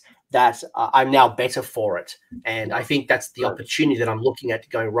process that I'm now better for it. And I think that's the opportunity that I'm looking at,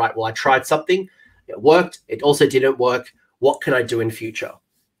 going, right, well, I tried something, it worked, it also didn't work. What can I do in future?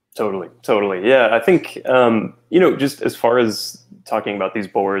 Totally, totally. Yeah, I think you know, just as far as talking about these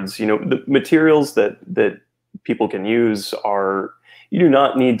boards, you know, the materials that people can use are, you do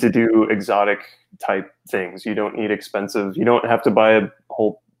not need to do exotic type things. You don't need expensive. You don't have to buy a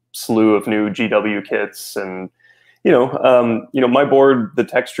whole slew of new GW kits. And you know, my board, the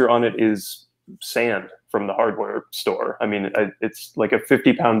texture on it is sand from the hardware store. I mean, it's like a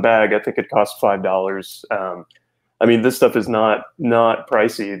 50-pound bag. I think it costs $5. I mean, this stuff is not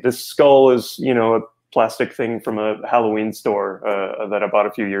pricey. This skull is, you know, a plastic thing from a Halloween store that I bought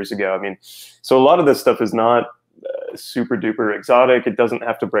a few years ago. I mean, so a lot of this stuff is not super duper exotic. It doesn't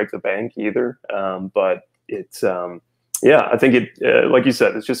have to break the bank either. But it's, yeah, I think it, like you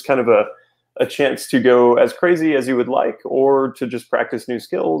said, it's just kind of a chance to go as crazy as you would like, or to just practice new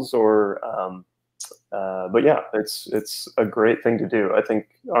skills, or, but yeah, it's a great thing to do. I think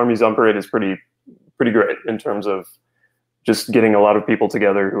Armies on Parade is pretty great in terms of just getting a lot of people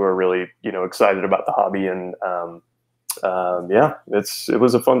together who are really, you know, excited about the hobby. And yeah, it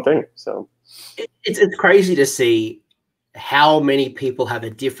was a fun thing. So it's crazy to see how many people have a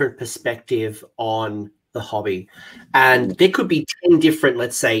different perspective on the hobby. And there could be 10 different,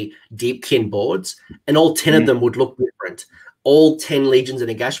 let's say, Deepkin boards, and all 10 of them would look different. All 10 Legions and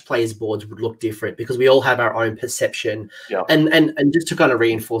Nagash players boards would look different because we all have our own perception. Yeah. And just to kind of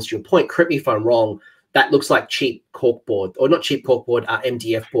reinforce your point, correct me if I'm wrong, that looks like cheap corkboard, or not cheap corkboard,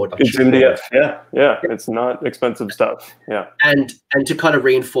 MDF board. Like it's MDF, yeah. It's not expensive stuff, yeah. And to kind of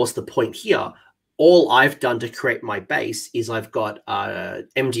reinforce the point here, all I've done to create my base is I've got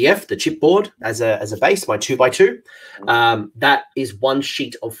MDF, the chipboard, as a base, my 2x2. That is one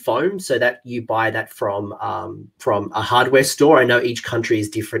sheet of foam, so that you buy that from a hardware store. I know each country is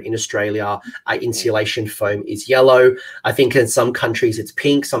different. In Australia, insulation foam is yellow. I think in some countries it's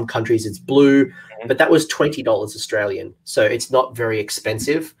pink, some countries it's blue. But that was $20 Australian, so it's not very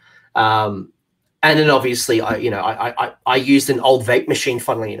expensive. And then obviously, I used an old vape machine.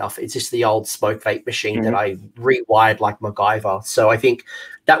 Funnily enough, it's just the old smoke vape machine that I rewired like MacGyver. So I think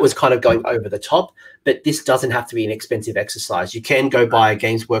that was kind of going over the top. But this doesn't have to be an expensive exercise. You can go buy a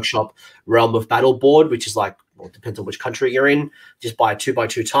Games Workshop Realm of Battle board, which is like, well, it depends on which country you're in. Just buy a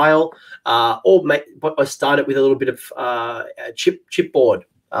 2x2 tile, or start it with a little bit of chip board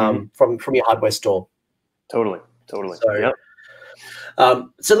from your hardware store. Totally. So, yeah.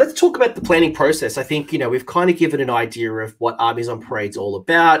 So let's talk about the planning process. I think, you know, we've kind of given an idea of what Armies on Parade's all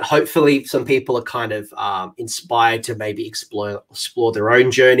about. Hopefully some people are kind of inspired to maybe explore their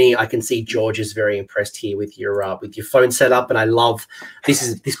own journey. I can see George is very impressed here with your phone setup, and I love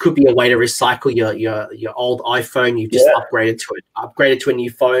this could be a way to recycle your old iPhone. You've just upgraded to a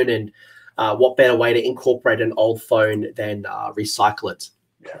new phone, and what better way to incorporate an old phone than recycle it?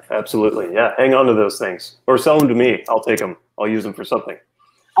 Yeah, absolutely. Yeah, hang on to those things, or sell them to me. I'll take them. I'll use them for something.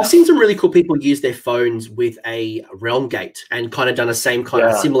 I've seen some really cool people use their phones with a realm gate and kind of done a same kind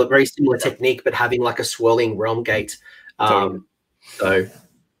of very similar technique, but having like a swirling realm gate. Totally. So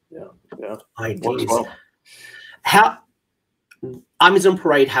yeah. Ideas. Well. How Armies on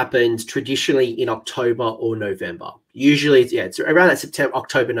Parade happens traditionally in October or November. Usually, it's around that September,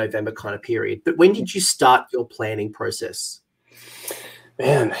 October, November kind of period. But when did you start your planning process?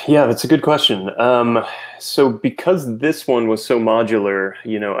 Man, yeah, that's a good question. So because this one was so modular,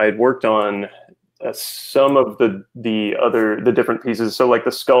 you know, I had worked on some of the different pieces. So like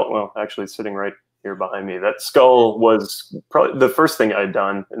the skull, well, actually it's sitting right here behind me. That skull was probably the first thing I'd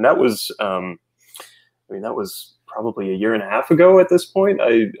done. And that was, that was probably a year and a half ago at this point.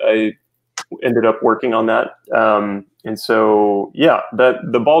 I ended up working on that. And so, yeah,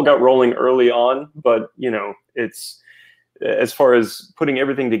 the ball got rolling early on, but, you know, it's, as far as putting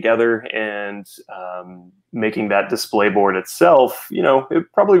everything together and making that display board itself, you know, it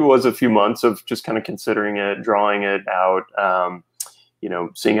probably was a few months of just kind of considering it, drawing it out, you know,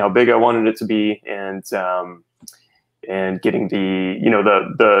 seeing how big I wanted it to be, and getting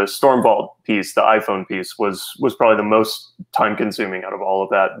the Storm Vault piece, the iPhone piece, was probably the most time consuming out of all of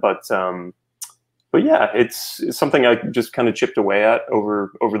that. But yeah, it's something I just kind of chipped away at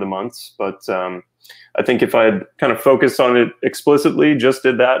over the months. But I think if I had kind of focused on it explicitly, just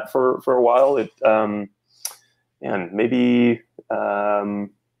did that for a while, and maybe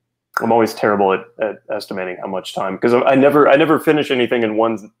I'm always terrible at estimating how much time, because I never finish anything in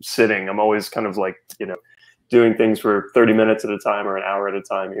one sitting. I'm always kind of like, you know, doing things for 30 minutes at a time or an hour at a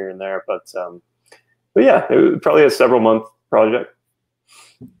time here and there. But yeah, it was probably a several month project.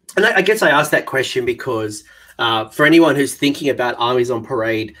 And I guess I asked that question because for anyone who's thinking about Armies on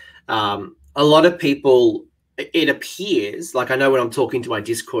Parade, a lot of people, it appears, like I know when I'm talking to my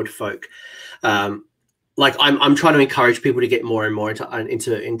Discord folk, like I'm trying to encourage people to get more and more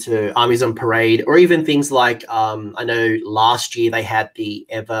into Armies on Parade, or even things like I know last year they had the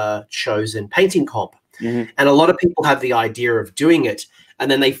Ever Chosen painting comp, and a lot of people have the idea of doing it,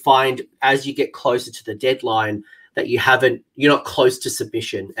 and then they find as you get closer to the deadline that you're not close to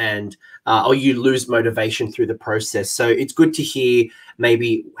submission, and or you lose motivation through the process. So it's good to hear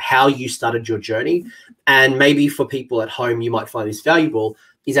maybe how you started your journey, and maybe for people at home you might find this valuable.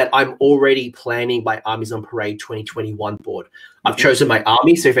 Is that I'm already planning my Armies on Parade 2021 board. I've chosen my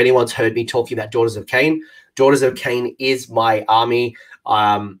army. So if anyone's heard me talking about Daughters of Cain is my army.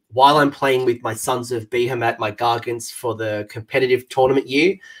 While I'm playing with my Sons of Behemat, my Gargants for the competitive tournament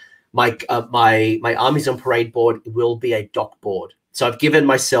year, my Armies on Parade board will be a dock board. So I've given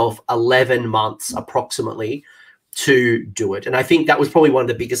myself 11 months approximately to do it. And I think that was probably one of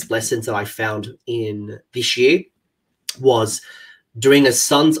the biggest lessons that I found in this year was doing a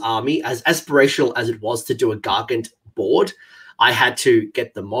Sun's army, as aspirational as it was to do a Gargant board. I had to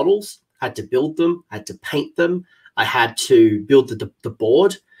get the models, had to build them, had to paint them. I had to build the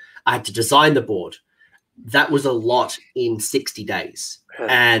board. I had to design the board. That was a lot in 60 days.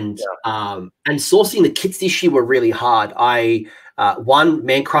 And sourcing the kits this year were really hard. One,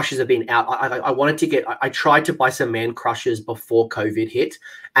 Man Crushers have been out. I tried to buy some Man Crushers before COVID hit,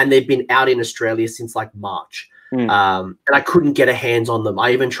 and they've been out in Australia since like March. And I couldn't get a hands on them.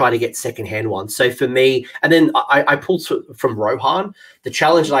 I even tried to get secondhand ones. So for me, and then I pulled from Rohan. The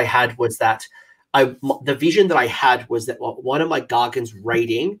challenge that I had was that the vision that I had was that one of my Gargants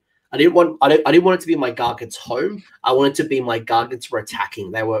raiding. I didn't want it to be my Gargants home. I wanted to be my Gargants were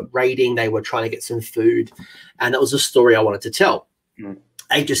attacking. They were raiding. They were trying to get some food, and that was a story I wanted to tell.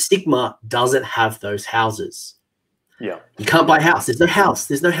 Age of Sigmar doesn't have those houses. Yeah, you can't buy a house. There's no house.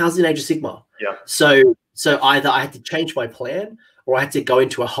 There's no house in Age of Sigmar. Yeah. So either I had to change my plan or I had to go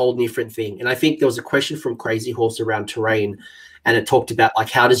into a whole different thing. And I think there was a question from Crazy Horse around terrain, and it talked about like,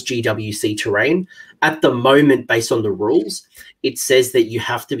 how does GW see terrain? At the moment, based on the rules, it says that you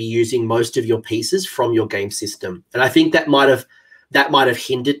have to be using most of your pieces from your game system. And I think that might have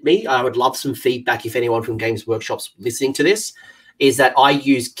hindered me. I would love some feedback if anyone from Games Workshop's listening to this, is that I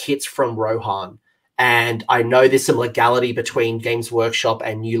use kits from Rohan. And I know there's some legality between Games Workshop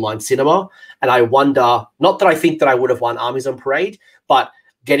and New Line Cinema. And I wonder, not that I think that I would have won Armies on Parade, but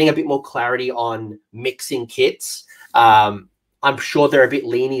getting a bit more clarity on mixing kits. I'm sure they're a bit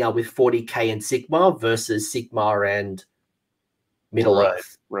linear with 40K and Sigmar versus Sigmar and Middle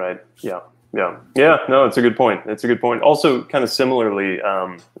Earth. Right. Yeah. No, it's a good point. Also, kind of similarly,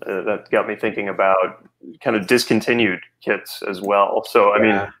 that got me thinking about kind of discontinued kits as well. So, I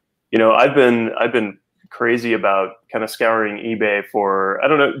mean, you know, I've been crazy about kind of scouring eBay for, I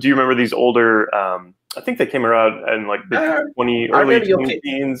don't know, do you remember these older, I think they came around in like the early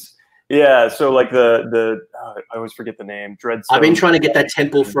 2010s. Yeah, so like I always forget the name. Dreadstone. I've been trying to get that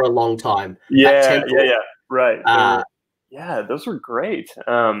temple for a long time. Yeah, right. Yeah, those were great.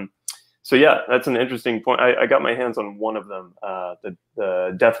 So yeah, that's an interesting point. I got my hands on one of them,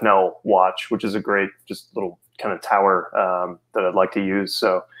 the Death Knell watch, which is a great, just little kind of tower that I'd like to use.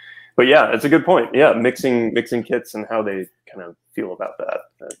 So, but yeah, it's a good point. Yeah, mixing kits and how they kind of feel about that.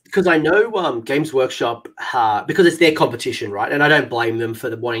 Because I know Games Workshop, because it's their competition, right? And I don't blame them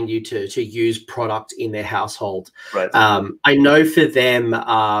for wanting you to use product in their household. Right. I know for them,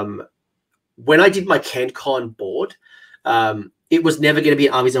 when I did my CanCon board, it was never going to be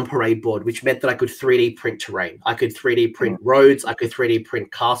an Armies on Parade board, which meant that I could 3D print terrain. I could 3D print roads. I could 3D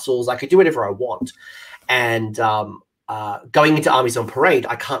print castles. I could do whatever I want. And going into Armies on Parade,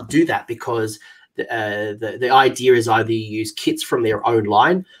 I can't do that because the idea is either you use kits from their own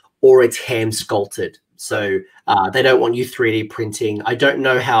line or it's hand sculpted. So they don't want you 3D printing. I don't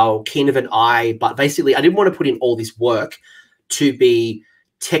know how keen of an eye, but basically I didn't want to put in all this work to be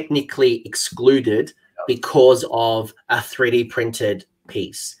technically excluded because of a 3D printed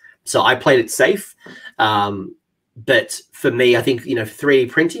piece. So I played it safe. But for me, I think, 3D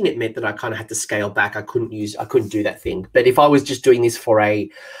printing, it meant that I kind of had to scale back. I couldn't do that thing. But if I was just doing this for a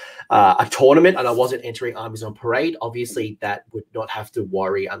tournament and I wasn't entering Armies on Parade, obviously that would not have to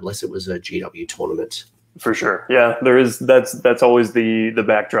worry unless it was a GW tournament. For sure. Yeah, there is. That's always the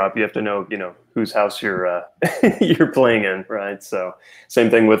backdrop. You have to know, whose house you're you're playing in, right? So same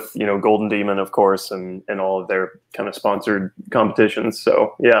thing with, Golden Demon, of course, and all of their kind of sponsored competitions.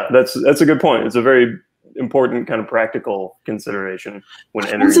 So yeah, that's a good point. It's a very important kind of practical consideration when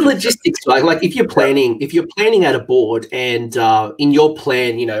entering. It's the logistics, right? Like if you're planning out a board and in your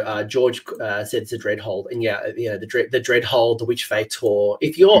plan, George said it's a Dreadhold, and the Dreadhold, the Witch Fator.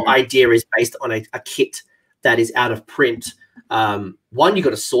 If your idea is based on a kit that is out of print, one, you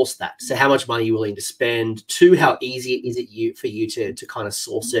got to source that. So how much money are you willing to spend? Two, how easy is it for you to kind of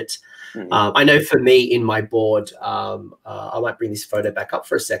source it? I know for me in my board, I might bring this photo back up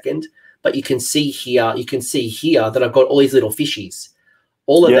for a second, but you can see here that I've got all these little fishies.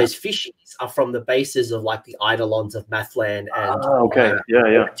 All of those fishies are from the bases of like the Eidolons of Mathland and okay.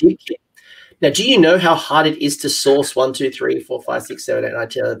 Now, do you know how hard it is to source 1, 2, 3, 4, 5, 6, 7, 8, 9,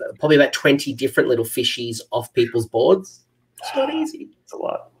 10, probably about 20 different little fishies off people's boards? It's not easy. It's a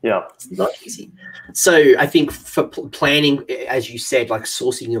lot. Yeah. It's not easy. So I think for planning, as you said, like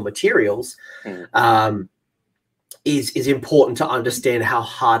sourcing your materials is important to understand how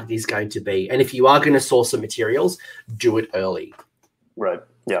hard it is going to be. And if you are going to source some materials, do it early. Right.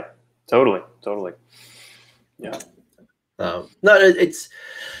 Yeah. Totally. Yeah. No, it's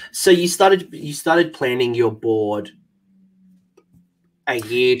so you started planning your board a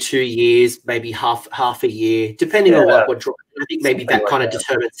year, 2 years, maybe half a year, depending on what I think maybe that kind of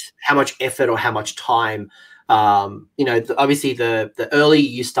determines how much effort or how much time. Obviously the earlier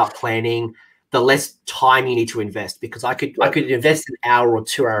you start planning, the less time you need to invest, because I could invest an hour or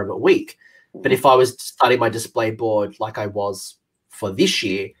 2 hours a week. But if I was starting my display board like I was for this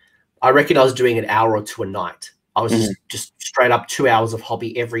year, I reckon I was doing an hour or 2 a night. I was just straight up 2 hours of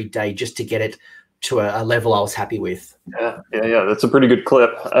hobby every day just to get it to a level I was happy with. Yeah. That's a pretty good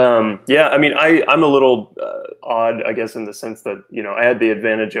clip. I mean, I'm a little odd, I guess, in the sense that, I had the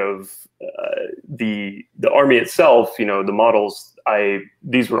advantage of the Army itself, the models,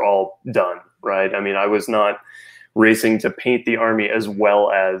 these were all done, right? I mean, I was not racing to paint the Army as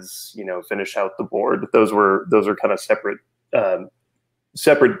well as, finish out the board. Those were kind of separate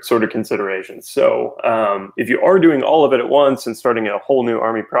sort of considerations. So if you are doing all of it at once and starting a whole new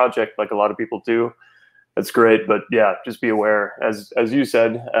Army project, like a lot of people do, that's great. But yeah, just be aware, as you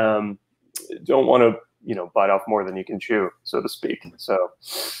said, don't want to, bite off more than you can chew, so to speak. So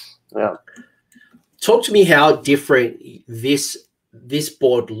yeah. Talk to me how different this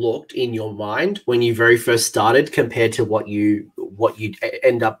board looked in your mind when you very first started compared to what you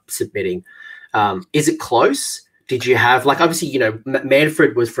end up submitting. Is it close? Did you have, like, obviously,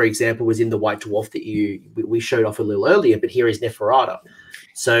 Manfred was, for example, was in the White Dwarf that we showed off a little earlier, but here is Neferata.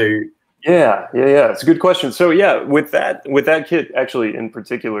 So yeah. It's a good question. So yeah, with that kit actually in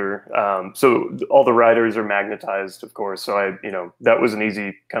particular, so all the riders are magnetized, of course. So that was an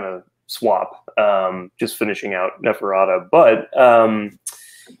easy kind of swap, just finishing out Neferata. But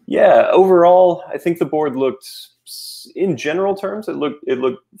overall, I think the board looked, in general terms, it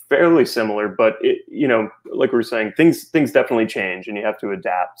looked fairly similar, but like we were saying, things definitely change and you have to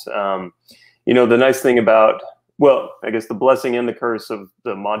adapt. The nice thing about, well, I guess the blessing and the curse of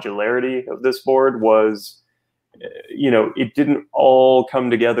the modularity of this board was, it didn't all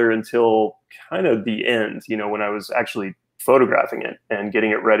come together until kind of the end, when I was actually photographing it and getting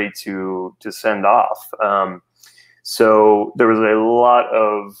it ready to send off. So there was a lot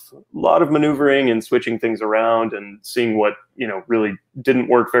of maneuvering and switching things around and seeing what, really didn't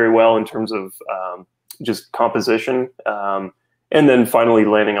work very well in terms of just composition. And then finally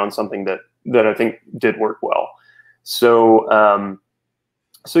landing on something that I think did work well. So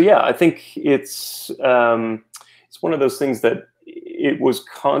yeah, I think it's one of those things that it was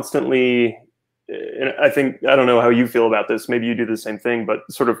constantly, and I don't know how you feel about this, maybe you do the same thing, but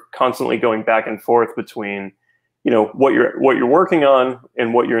sort of constantly going back and forth between, what you're working on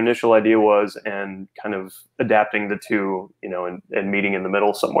and what your initial idea was, and kind of adapting the two, and meeting in the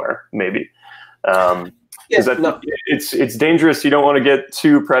middle somewhere, maybe. It's dangerous. You don't want to get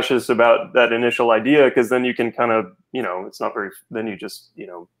too precious about that initial idea, because then you can kind of, it's not very, then you just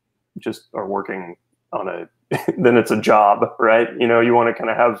are working on then it's a job, right? You want to kind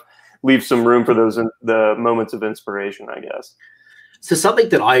of leave some room for the moments of inspiration, I guess. So something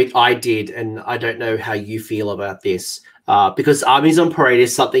that I did, and I don't know how you feel about this, because Armies on Parade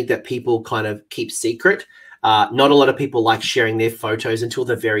is something that people kind of keep secret. Not a lot of people like sharing their photos until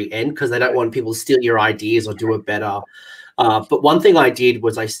the very end, because they don't want people to steal your ideas or do it better. But one thing I did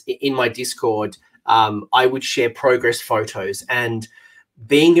was in my Discord, I would share progress photos, and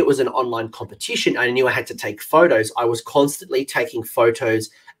being it was an online competition, I knew I had to take photos. I was constantly taking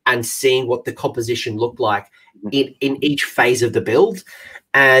photos and seeing what the composition looked like in each phase of the build.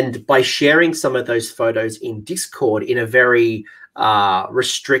 And by sharing some of those photos in Discord in a very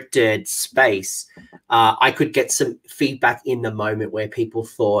restricted space, I could get some feedback in the moment where people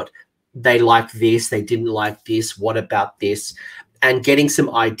thought they liked this, they didn't like this, what about this? And getting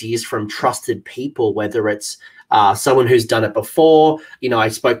some ideas from trusted people, whether it's someone who's done it before. I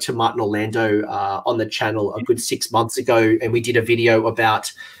spoke to Martin Orlando on the channel a good 6 months ago, and we did a video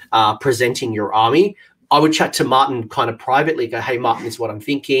about presenting your army. I would chat to Martin kind of privately, go, hey, Martin, this is what I'm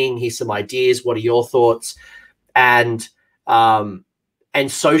thinking. Here's some ideas. What are your thoughts? And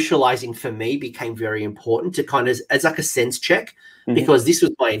socializing for me became very important to kind of as like a sense check, because this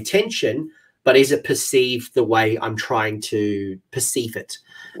was my intention, but is it perceived the way I'm trying to perceive it?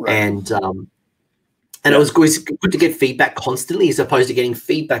 Right. And it was good to get feedback constantly, as opposed to getting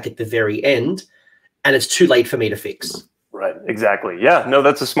feedback at the very end and it's too late for me to fix. Right. Exactly. Yeah. No,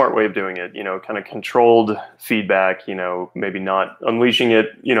 that's a smart way of doing it. You know, kind of controlled feedback, you know, maybe not unleashing it,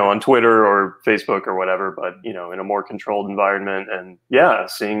 you know, on Twitter or Facebook or whatever, but, you know, in a more controlled environment, and yeah,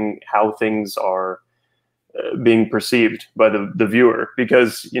 seeing how things are being perceived by the viewer,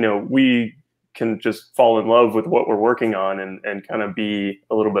 because, you know, we can just fall in love with what we're working on and kind of be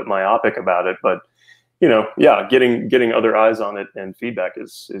a little bit myopic about it. But, you know, yeah, getting other eyes on it and feedback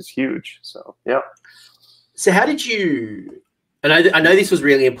is huge. So, yeah. So how did you, and I know this was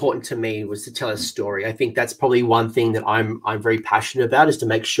really important to me, was to tell a story. I think that's probably one thing that I'm very passionate about, is to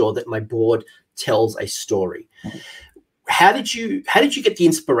make sure that my board tells a story. How did you get the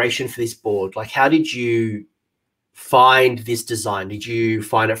inspiration for this board? Like, how did you find this design? Did you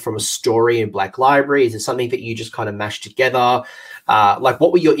find it from a story in Black Library? Is it something that you just kind of mashed together? Like,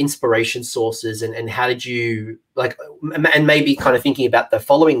 what were your inspiration sources, and how did you, like, and maybe kind of thinking about the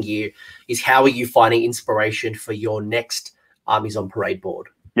following year, is how are you finding inspiration for your next Armies on Parade board?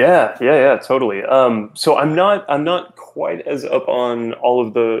 Yeah, totally. So I'm not quite as up on all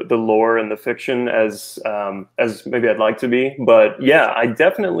of the lore and the fiction as maybe I'd like to be, but yeah, I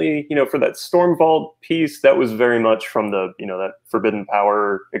definitely, you know, for that Stormvault piece, that was very much from the, you know, that Forbidden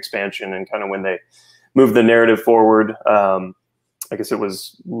Power expansion, and kind of when they moved the narrative forward. I guess it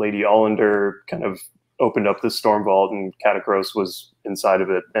was Lady Allender kind of opened up the Stormvault, and Catacross was inside of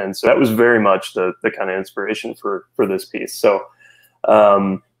it, and so that was very much the kind of inspiration for this piece. So.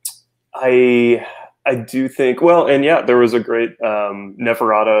 I do think, well, and yeah, there was a great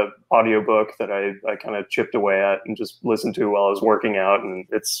Neferata audiobook that I kind of chipped away at and just listened to while I was working out, and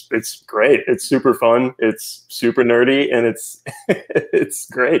it's great. It's super fun. It's super nerdy, and it's it's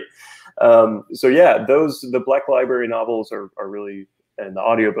great. So yeah, the Black Library novels are really, and the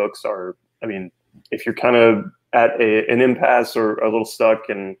audiobooks are, I mean, if you're kind of at an impasse or a little stuck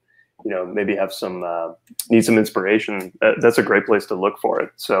and, you know, maybe have some, need some inspiration, that's a great place to look for it.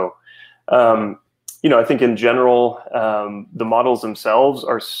 So, you know, I think in general, the models themselves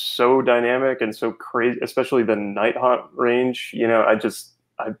are so dynamic and so crazy, especially the Night Haunt range. You know, I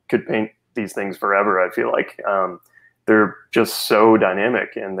could paint these things forever. I feel like, they're just so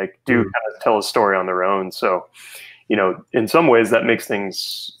dynamic, and they do kind of tell a story on their own. So, you know, in some ways that makes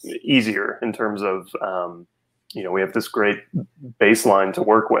things easier in terms of, you know, we have this great baseline to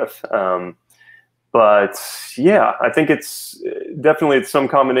work with. But yeah, I think it's definitely some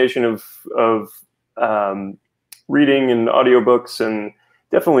combination of reading and audiobooks, and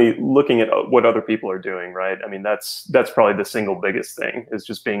definitely looking at what other people are doing, right? I mean, that's probably the single biggest thing, is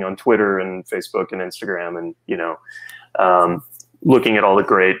just being on Twitter and Facebook and Instagram, and, you know, looking at all the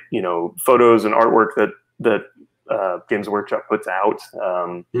great, you know, photos and artwork that Games Workshop puts out.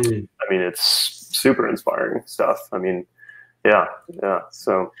 I mean, it's super inspiring stuff. I mean, yeah.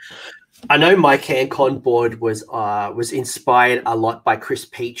 So I know my CanCon board was inspired a lot by Chris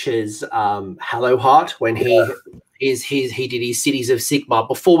Peach's Hello Heart, when he did his Cities of Sigmar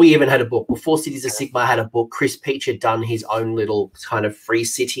before we even had a book. Before Cities of Sigmar had a book, Chris Peach had done his own little kind of free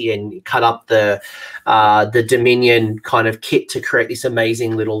city and cut up the Dominion kind of kit to create this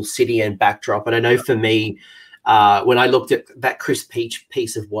amazing little city and backdrop. And I know for me, when I looked at that Chris Peach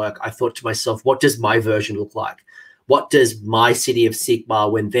piece of work, I thought to myself, what does my version look like? What does my City of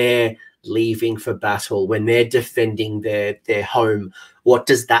Sigmar, when they're leaving for battle, when they're defending their home, what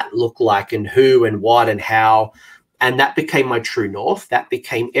does that look like, and who and what and how? And that became my true north. That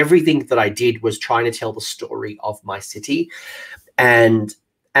became everything that I did, was trying to tell the story of my city. And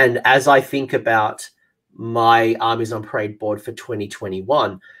as I think about my Armies on Parade board for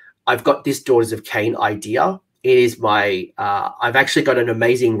 2021, I've got this Daughters of Cain idea. It is my, I've actually got an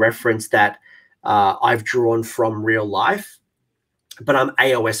amazing reference that I've drawn from real life, but I'm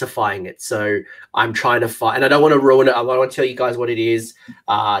AOSifying it. So I'm trying to find, and I don't want to ruin it. I want to tell you guys what it is.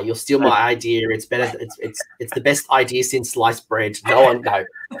 You'll steal my idea. It's better. It's the best idea since sliced bread. No one know.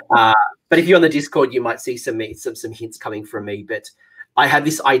 But if you're on the Discord, you might see some hints coming from me. But I had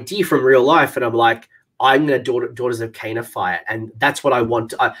this idea from real life, and I'm like, I'm going to Daughters of Cainify it, and that's what I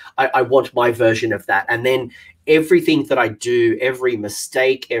want. I want my version of that, and then everything that I do, every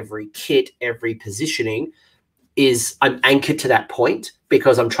mistake, every kit, every positioning, is I'm anchored to that point,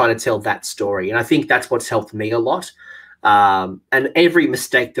 because I'm trying to tell that story. And I think that's what's helped me a lot. And every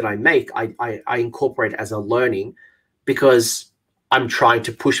mistake that I make, I incorporate as a learning, because I'm trying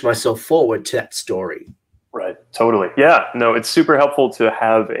to push myself forward to that story. Right. Totally. Yeah. No, it's super helpful to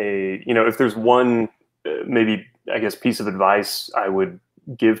have a, if there's one, maybe, I guess, piece of advice I would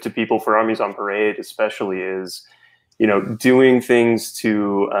give to people for Armies on Parade, especially, is, doing things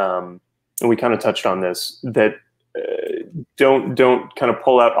to, and we kind of touched on this, that don't kind of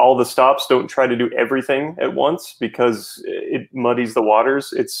pull out all the stops. Don't try to do everything at once, because it muddies the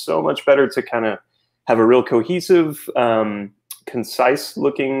waters. It's so much better to kind of have a real cohesive, concise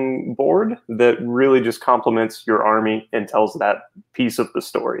looking board that really just complements your army and tells that piece of the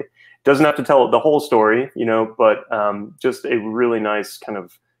story. It doesn't have to tell the whole story, but just a really nice kind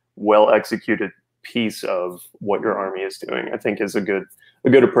of well executed piece of what your army is doing, I think, is a good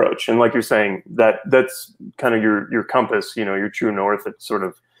approach. And like you're saying, that's kind of your compass, your true north. It sort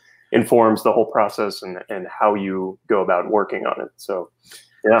of informs the whole process and how you go about working on it. So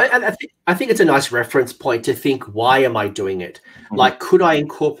yeah, I think it's a nice reference point to think, why am I doing it? Like, could I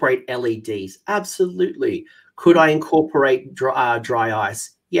incorporate LEDs? Absolutely. Could I incorporate dry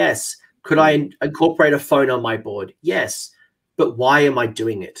ice? Yes. Could I incorporate a phone on my board? Yes. But why am I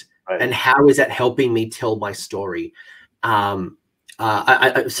doing it? Right. And how is that helping me tell my story? So,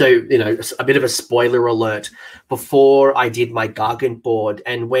 a bit of a spoiler alert, before I did my Gargant board,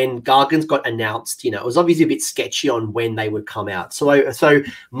 and when Gargants got announced, it was obviously a bit sketchy on when they would come out. So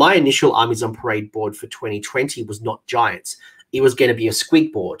my initial Armies on Parade board for 2020 was not giants. It was going to be a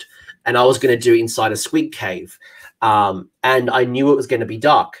squig board, and I was going to do inside a squig cave. And I knew it was going to be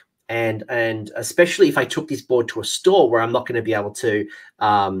dark. And especially if I took this board to a store where I'm not going to be able to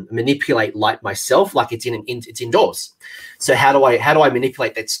manipulate light myself, like it's indoors. So how do I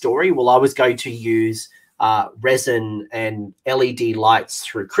manipulate that story? Well, I was going to use resin and LED lights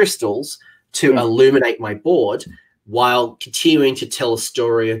through crystals to illuminate my board, while continuing to tell a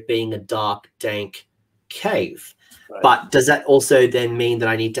story of being a dark, dank cave. Right. But does that also then mean that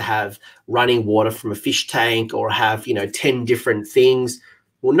I need to have running water from a fish tank, or have 10 different things?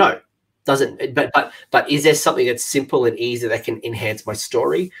 Well, no, doesn't. But is there something that's simple and easy that can enhance my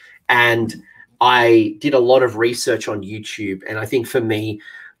story? And I did a lot of research on YouTube, and I think for me,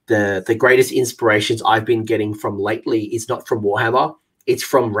 the greatest inspirations I've been getting from lately is not from Warhammer, it's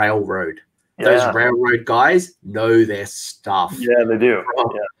from Railroad. Yeah. Those Railroad guys know their stuff. Yeah, they do.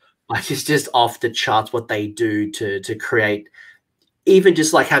 Like, it's just off the charts what they do to create, even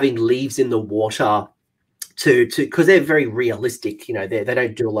just like having leaves in the water, because they're very realistic. They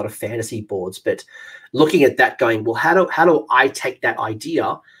don't do a lot of fantasy boards, but looking at that, going, well, how do I take that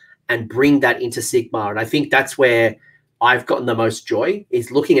idea and bring that into Sigma? And I think that's where I've gotten the most joy, is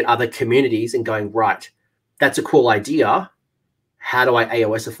looking at other communities and going, right, that's a cool idea. How do I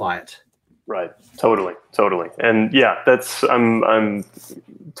AOSify it? Right. Totally. And yeah, I'm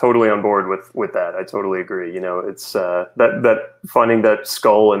totally on board with that. I totally agree. It's that finding that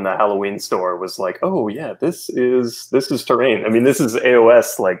skull in the Halloween store was like, oh yeah, this is terrain. I mean, this is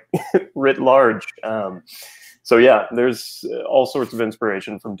AOS like writ large. So yeah, there's all sorts of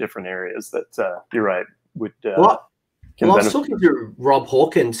inspiration from different areas that you're right would. Well, I was talking to Rob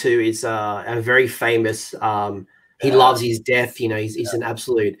Hawkins, who is a very famous. He loves his death. He's an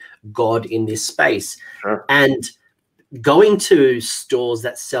absolute god in this space. Sure. And going to stores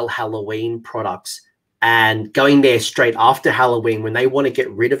that sell Halloween products and going there straight after Halloween when they want to get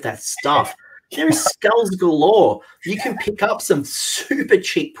rid of that stuff, there is skulls galore. You can pick up some super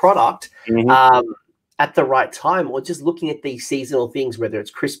cheap product at the right time, or just looking at these seasonal things, whether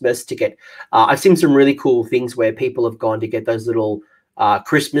it's Christmas to get. I've seen some really cool things where people have gone to get those little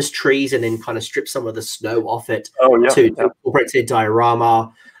Christmas trees and then kind of strip some of the snow off it to incorporate their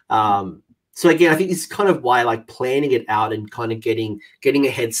diorama. So again, I think this is kind of why, like, planning it out and kind of getting a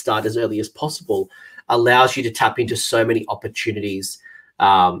head start as early as possible allows you to tap into so many opportunities,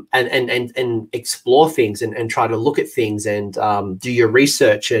 and explore things and try to look at things and do your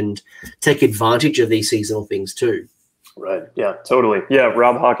research and take advantage of these seasonal things too. Right. Yeah, totally. Yeah.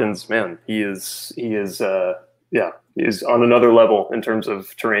 Rob Hawkins, man, he is on another level in terms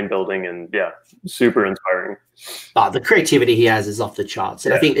of terrain building, and super inspiring. The creativity he has is off the charts.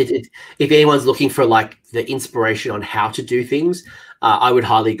 And I think if anyone's looking for like the inspiration on how to do things, I would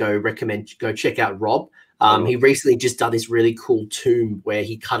highly recommend check out Rob. He recently just done this really cool tomb where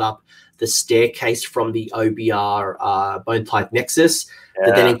he cut up the staircase from the OBR bone type Nexus,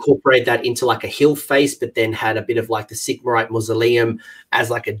 but then incorporated that into like a hill face, but then had a bit of like the Sigmarite mausoleum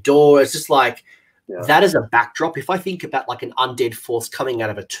as like a door. It's just like, that is a backdrop. If I think about like an undead force coming out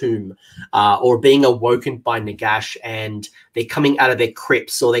of a tomb, or being awoken by Nagash, and they're coming out of their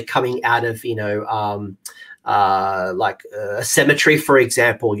crypts, or they're coming out of, a cemetery, for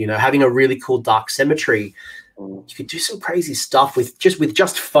example. You know, having a really cool dark cemetery, you could do some crazy stuff with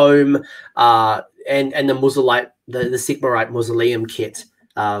just foam and the Mausolite, the Sigmarite Mausoleum kit.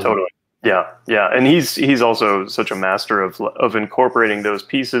 Totally. Yeah, yeah, and he's also such a master of incorporating those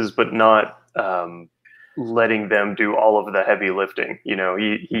pieces, but not letting them do all of the heavy lifting. You know,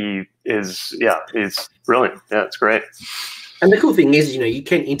 he is, yeah, it's brilliant. Yeah, it's great. And the cool thing is, you know, you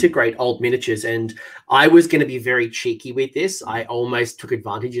can integrate old miniatures. And I was going to be very cheeky with this. I almost took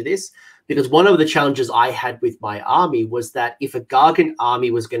advantage of this because one of the challenges I had with my army was that if a Gargant army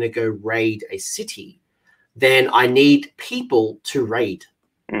was going to go raid a city, then I need people to raid.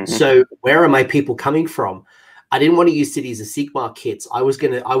 So where are my people coming from? I didn't want to use Cities of Sigmar kits. I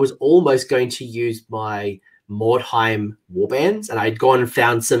was almost going to use my Mordheim warbands, and I'd gone and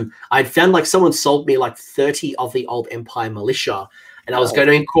found like someone sold me like 30 of the old Empire militia, and I was going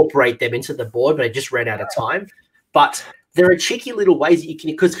to incorporate them into the board, but I just ran out of time. But there are cheeky little ways that you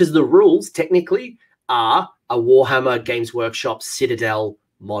can, because the rules technically are a Warhammer Games Workshop Citadel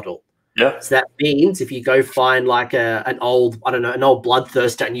model. Yeah. So that means if you go find like an old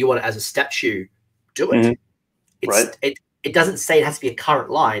Bloodthirster and you want it as a statue, do it. It doesn't say it has to be a current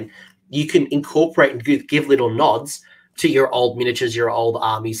line. You can incorporate and give little nods to your old miniatures, your old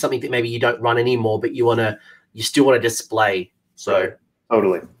armies, something that maybe you don't run anymore, but you still want to display. So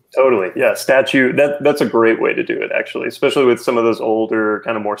totally. Yeah. Statue. That's a great way to do it, actually, especially with some of those older,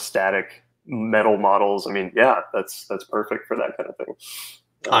 kind of more static metal models. I mean, yeah, that's perfect for that kind of thing.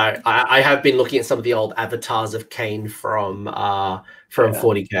 I have been looking at some of the old avatars of Kane from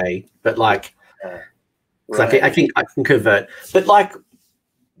 40K, but like, I think I can convert. But like,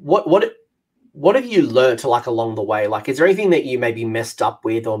 what have you learned to like along the way? Like, is there anything that you maybe messed up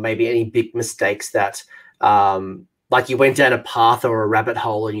with, or maybe any big mistakes that like you went down a path or a rabbit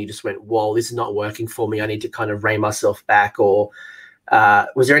hole and you just went, whoa, this is not working for me, I need to kind of rein myself back? Or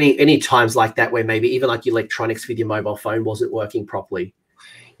was there any times like that where maybe even like your electronics with your mobile phone wasn't working properly?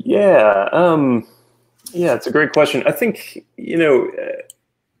 Yeah. Yeah, it's a great question. I think, you know,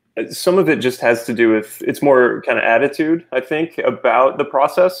 some of it just has to do with, it's more kind of attitude, I think, about the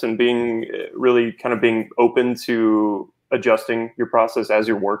process, and being open to adjusting your process as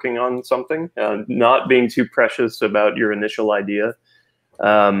you're working on something, not being too precious about your initial idea.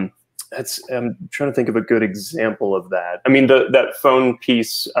 I'm trying to think of a good example of that. I mean, that phone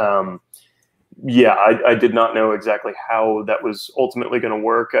piece, yeah, I did not know exactly how that was ultimately going to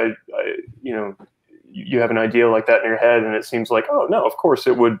work. You know, you have an idea like that in your head, and it seems like, oh no, of course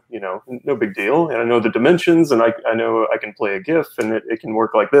it would, you know, no big deal. And I know the dimensions, and I know I can play a GIF, and it can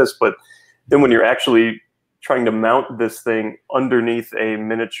work like this. But then when you're actually trying to mount this thing underneath a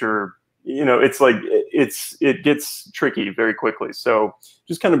miniature, you know, it's like it gets tricky very quickly. So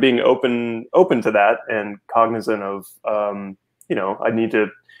just kind of being open to that, and cognizant of, you know,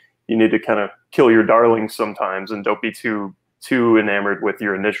 you need to kind of kill your darlings sometimes, and don't be too enamored with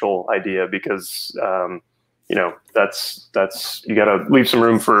your initial idea, because you know, that's you got to leave some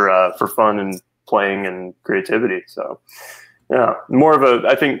room for fun and playing and creativity. So yeah, more of a,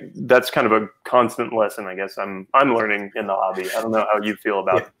 I think that's kind of a constant lesson, I guess, I'm learning in the hobby. I don't know how you feel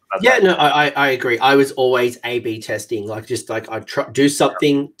about that. No, I agree. I was always A/B testing, like just like I'd do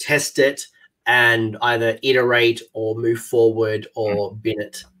something, test it, and either iterate or move forward or bin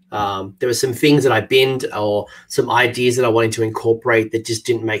it. There were some things that I binned, or some ideas that I wanted to incorporate that just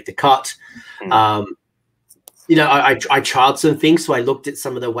didn't make the cut. You know, I tried some things. So I looked at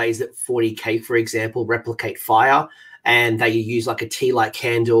some of the ways that 40K, for example, replicate fire, and they use like a tea-light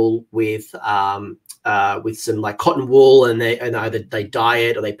candle with some like cotton wool, and either they dye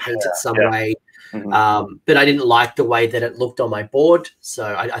it or they paint it some way. But I didn't like the way that it looked on my board,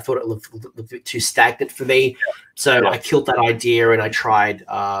 so I thought it looked a bit too stagnant for me. So I killed that idea, and I tried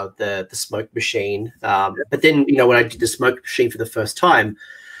the smoke machine. But then, you know, when I did the smoke machine for the first time,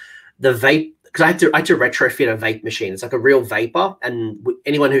 the vape, because I had to retrofit a vape machine. It's like a real vapor, and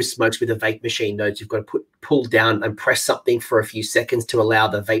anyone who smokes with a vape machine knows you've got to pull down and press something for a few seconds to allow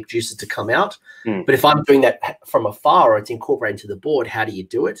the vape juices to come out. But if I'm doing that from afar, or it's incorporated into the board, how do you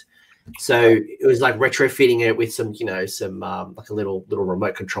do it? So it was like retrofitting it with some, you know, like a little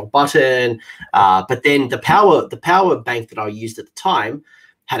remote control button. But then the power bank that I used at the time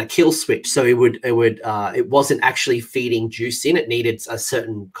had a kill switch, so it wasn't actually feeding juice in. It needed a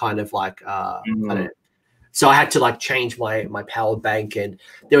certain kind of like I don't know. So I had to like change my power bank, and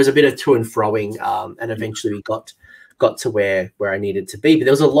there was a bit of to and froing, and eventually we got to where I needed to be. But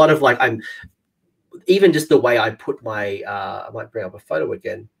there was a lot of like, even just the way I put my I might bring up a photo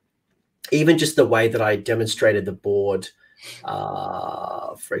again. Even just the way that I demonstrated the board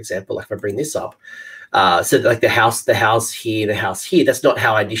for example, like if I bring this up, so like the house here, the house here, that's not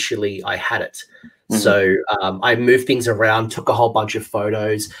how initially I had it. So I moved things around, took a whole bunch of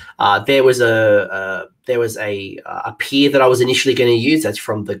photos. There was a pier that I was initially going to use. That's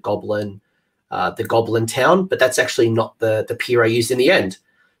from the Goblin town, but that's actually not the pier I used in the end.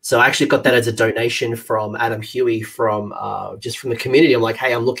 So I actually got that as a donation from Adam Huey from just from the community. I'm like,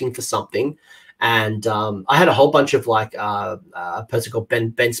 hey, I'm looking for something. And I had a whole bunch of like a person called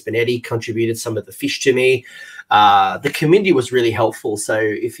Ben Spinetti contributed some of the fish to me. The community was really helpful. So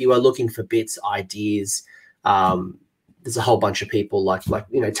if you are looking for bits, ideas, there's a whole bunch of people like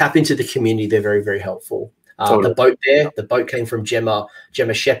tap into the community. They're very, very helpful. Totally. The boat came from Gemma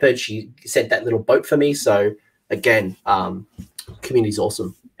Shepherd. She sent that little boat for me. So again, community's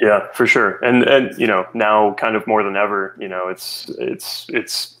awesome. Yeah, for sure. And now kind of more than ever,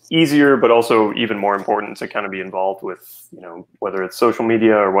 it's easier, but also even more important to kind of be involved with, whether it's social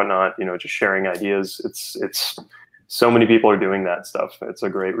media or whatnot, just sharing ideas. It's so many people are doing that stuff. It's a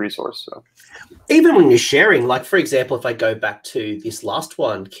great resource. So even when you're sharing, like for example, if I go back to this last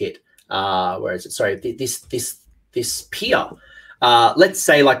one, Kit, where is it? Sorry, this pier. Let's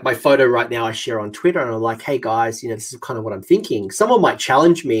say like my photo right now I share on Twitter and I'm like, hey guys, this is kind of what I'm thinking. Someone might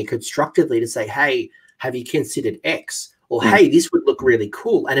challenge me constructively to say, hey, have you considered X? Or, hey, this would look really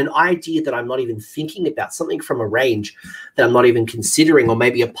cool. And an idea that I'm not even thinking about, something from a range that I'm not even considering, or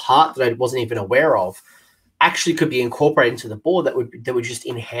maybe a part that I wasn't even aware of, actually could be incorporated into the board that would just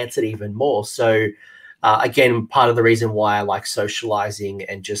enhance it even more. So again, part of the reason why I like socializing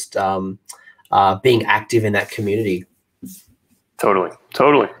and just being active in that community. Totally.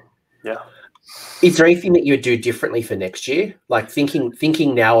 Yeah. Is there anything that you would do differently for next year? Like thinking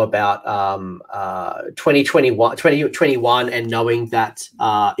now about 2021 and knowing that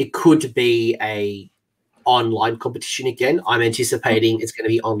it could be a online competition again. I'm anticipating it's going to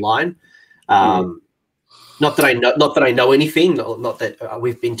be online. Not that I know anything, not that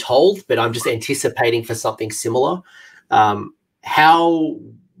we've been told, but I'm just anticipating for something similar. How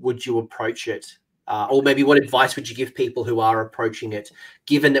would you approach it? Or maybe what advice would you give people who are approaching it,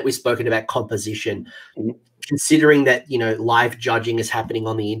 given that we've spoken about composition, considering that, live judging is happening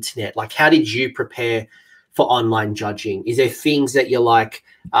on the internet? Like, how did you prepare for online judging? Is there things that you're like,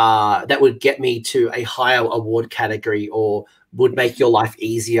 that would get me to a higher award category or would make your life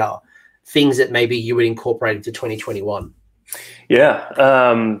easier? Things that maybe you would incorporate into 2021? Yeah.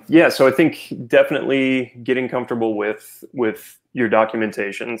 So I think definitely getting comfortable with your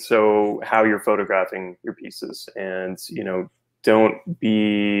documentation. So how you're photographing your pieces, and, don't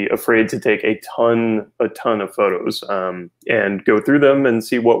be afraid to take a ton of photos, and go through them and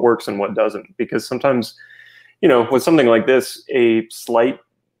see what works and what doesn't. Because sometimes, with something like this, a slight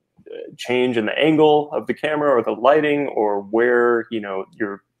change in the angle of the camera or the lighting or where,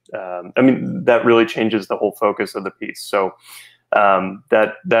 you're, that really changes the whole focus of the piece. So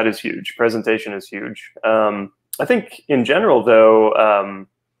that is huge. Presentation is huge. I think in general, though,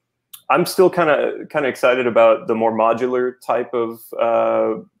 I'm still kind of excited about the more modular type of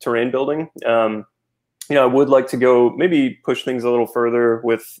terrain building. I would like to go maybe push things a little further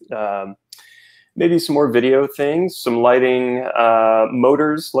with maybe some more video things, some lighting,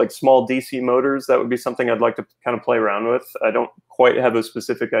 motors, like small DC motors. That would be something I'd like to kind of play around with. I don't quite have a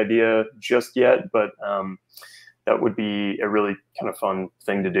specific idea just yet, but that would be a really kind of fun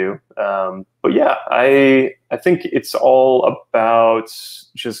thing to do. But yeah, I think it's all about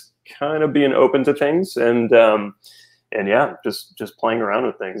just kind of being open to things and yeah, just playing around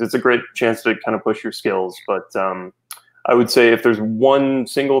with things. It's a great chance to kind of push your skills. But I would say if there's one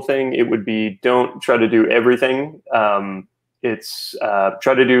single thing, it would be don't try to do everything. It's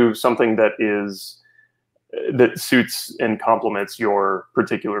try to do something that suits and complements your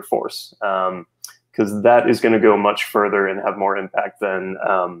particular force. Because that is going to go much further and have more impact than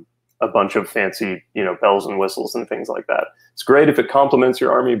a bunch of fancy, bells and whistles and things like that. It's great if it complements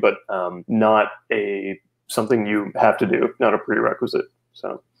your army, but not something you have to do, not a prerequisite.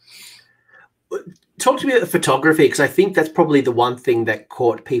 So, talk to me about the photography, because I think that's probably the one thing that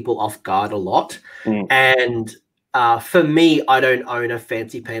caught people off guard a lot. And for me, I don't own a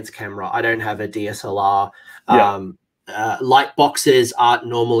fancy pants camera. I don't have a DSLR. Light boxes aren't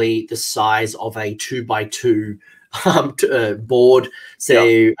normally the size of a 2x2 board.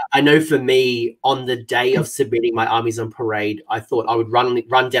 So I know for me, on the day of submitting my Armies on Parade, I thought I would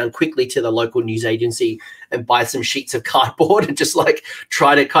run down quickly to the local news agency and buy some sheets of cardboard and just like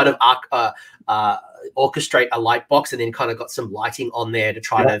try to kind of orchestrate a light box, and then kind of got some lighting on there to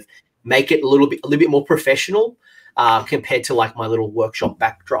try to make it a little bit more professional compared to like my little workshop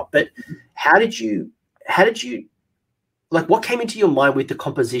backdrop. But how did you like what came into your mind with the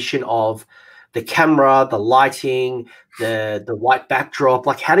composition of the camera, the lighting, the white backdrop?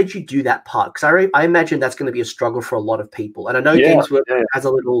 Like, how did you do that part? Because I imagine that's going to be a struggle for a lot of people. And I know Games Workshop has a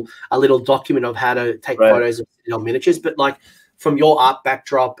little document of how to take photos of miniatures, but like from your art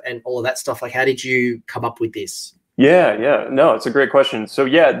backdrop and all of that stuff, like how did you come up with this? Yeah. No, it's a great question. So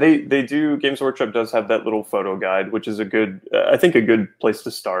yeah, they do. Games Workshop does have that little photo guide, which is a good, I think, a good place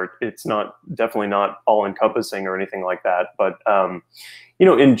to start. It's definitely not all encompassing or anything like that, but you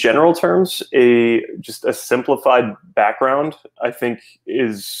know, in general terms, just a simplified background, I think,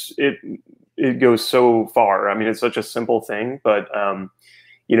 it goes so far. I mean, it's such a simple thing, but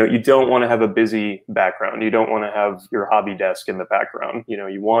you know, you don't want to have a busy background. You don't want to have your hobby desk in the background. You know,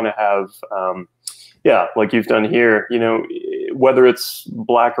 you want to have yeah, like you've done here, you know, whether it's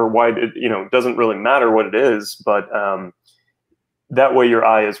black or white, you know, it doesn't really matter what it is, but that way your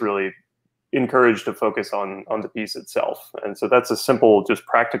eye is really encouraged to focus on the piece itself. And so that's a simple, just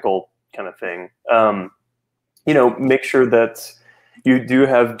practical kind of thing. You know, make sure that you do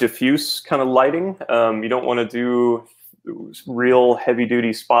have diffuse kind of lighting. You don't want to do real heavy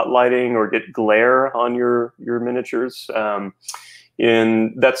duty spotlighting or get glare on your miniatures.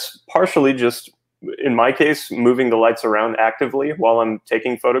 And that's partially just, in my case, moving the lights around actively while I'm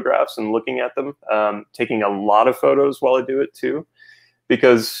taking photographs and looking at them, taking a lot of photos while I do it too,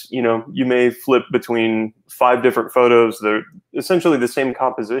 because, you know, you may flip between 5 different photos. They're essentially the same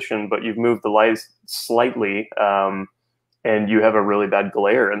composition, but you've moved the lights slightly, and you have a really bad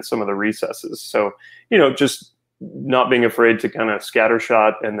glare in some of the recesses. So, you know, just not being afraid to kind of scatter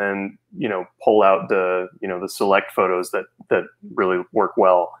shot and then, you know, pull out the select photos that really work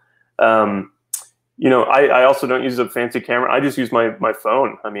well. You know, I also don't use a fancy camera. I just use my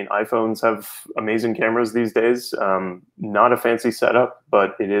phone. I mean, iPhones have amazing cameras these days. Not a fancy setup,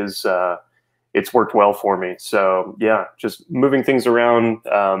 but it's worked well for me. So yeah, just moving things around,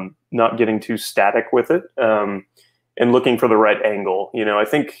 not getting too static with it, and looking for the right angle. You know, I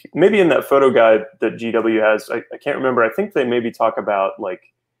think maybe in that photo guide that GW has, I can't remember. I think they maybe talk about like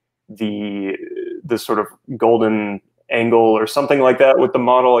the sort of golden angle or something like that with the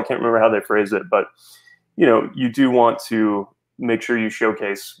model. I can't remember how they phrase it, but you know, you do want to make sure you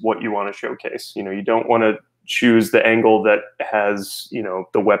showcase what you want to showcase. You know, you don't want to choose the angle that has, you know,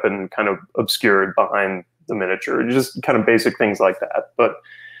 the weapon kind of obscured behind the miniature, just kind of basic things like that. But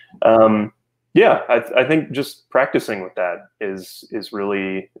yeah, I think just practicing with that is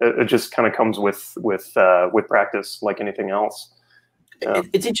really, it just kind of comes with practice like anything else.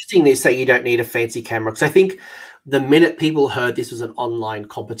 It's interesting they say you don't need a fancy camera, because I think the minute people heard this was an online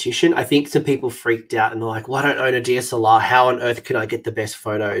competition, I think some people freaked out and they're like, well, I don't own a DSLR. How on earth can I get the best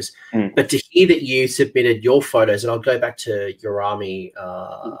photos? But to hear that you submitted your photos, and I'll go back to your army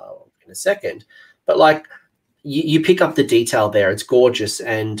in a second, but like you pick up the detail there. It's gorgeous.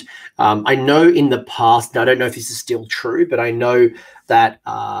 And I know in the past, I don't know if this is still true, but I know that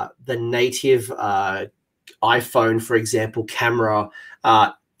the native iPhone, for example, camera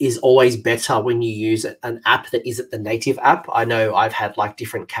is always better when you use an app that isn't the native app. I know I've had like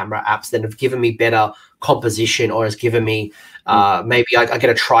different camera apps that have given me better composition, or has given me maybe I get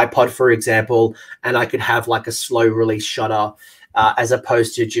a tripod, for example, and I could have like a slow release shutter as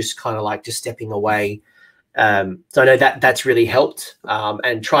opposed to just kind of like just stepping away. So I know that's really helped.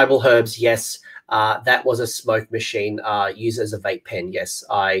 And Tribal Herbs, yes, that was a smoke machine used as a vape pen. Yes,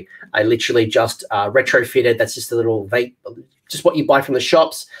 I literally just retrofitted. That's just a little vape, just what you buy from the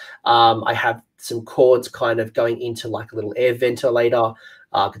shops. I have some cords kind of going into like a little air ventilator,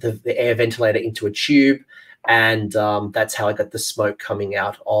 the air ventilator into a tube. And that's how I got the smoke coming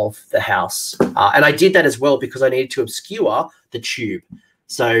out of the house. And I did that as well because I needed to obscure the tube.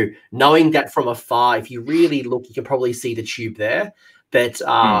 So knowing that from afar, if you really look, you can probably see the tube there. But you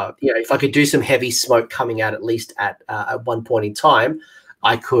know, if I could do some heavy smoke coming out, at least at one point in time,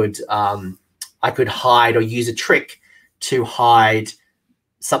 I could hide or use a trick to hide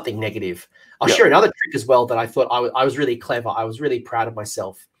something negative. I'll share another trick as well that I thought I was really clever. I was really proud of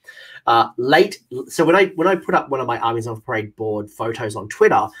myself. So when I put up one of my Armies on Parade board photos on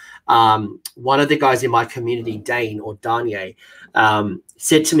Twitter, one of the guys in my community, Dane or Danye,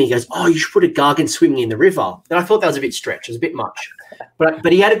 said to me, he goes, "Oh, you should put a gargant swimming in the river." And I thought that was a bit stretch. It was a bit much.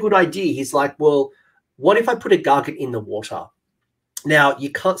 But he had a good idea. He's like, well, what if I put a gargant in the water? Now, you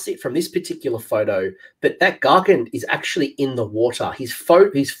can't see it from this particular photo, but that gargant is actually in the water. His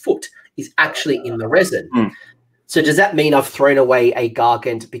foot is actually in the resin. So does that mean I've thrown away a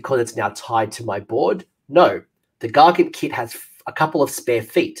gargant because it's now tied to my board? No. The gargant kit has a couple of spare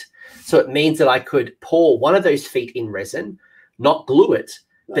feet. So it means that I could pour one of those feet in resin, not glue it,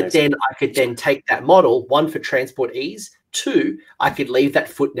 but then I could then take that model, one for transport ease, Two, I could leave that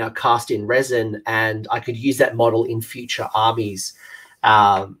foot now cast in resin, and I could use that model in future armies.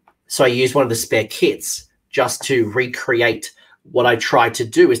 So I used one of the spare kits just to recreate what I tried to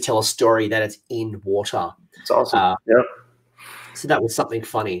do, is tell a story that it's in water. It's awesome. Yeah. So that was something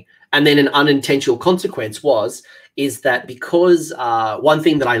funny. And then an unintentional consequence is that because one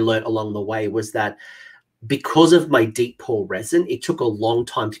thing that I learned along the way was that because of my deep pour resin, it took a long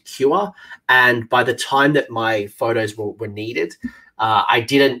time to cure. And by the time that my photos were needed, I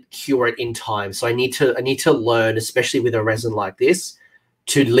didn't cure it in time. So I need to learn, especially with a resin like this,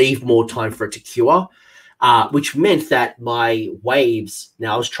 to leave more time for it to cure, which meant that my waves,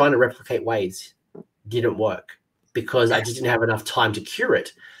 now I was trying to replicate waves, didn't work because I just didn't have enough time to cure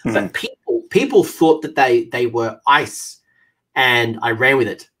it. But people thought that they were ice, and I ran with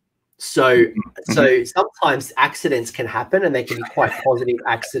it. So sometimes accidents can happen, and they can be quite positive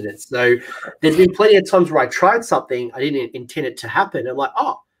accidents. So there's been plenty of times where I tried something, I didn't intend it to happen. I'm like,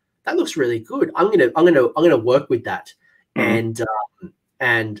 oh, that looks really good. I'm gonna work with that, and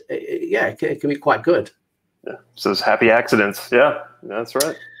yeah, it can be quite good. Yeah. So those happy accidents. Yeah, that's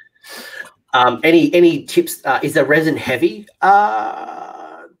right. Any tips? Is the resin heavy?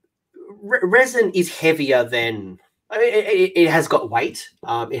 Resin is heavier than. It has got weight.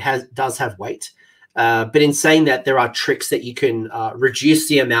 It does have weight. But in saying that, there are tricks that you can reduce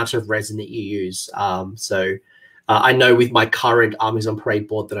the amount of resin that you use. So I know with my current Armies on Parade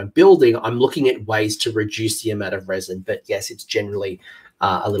board that I'm building, I'm looking at ways to reduce the amount of resin. But yes, it's generally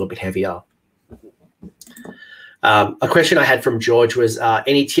a little bit heavier. A question I had from George was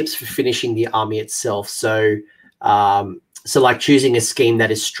any tips for finishing the army itself? So like choosing a scheme that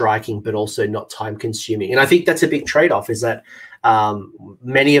is striking but also not time consuming. And I think that's a big trade-off, is that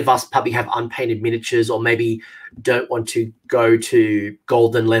many of us probably have unpainted miniatures, or maybe don't want to go to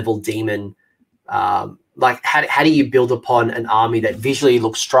golden level demon. Like how do you build upon an army that visually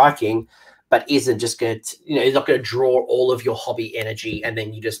looks striking but isn't just going to, it's not going to draw all of your hobby energy, and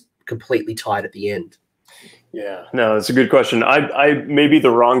then you just completely tired at the end? Yeah, no, that's a good question. I may be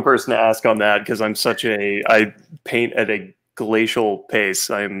the wrong person to ask on that, because I paint at a glacial pace.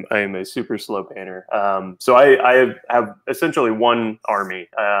 I'm a super slow painter. So I have essentially one army,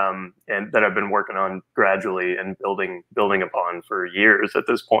 and that I've been working on gradually and building upon for years at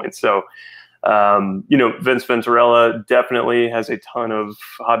this point. So Vince Venturella definitely has a ton of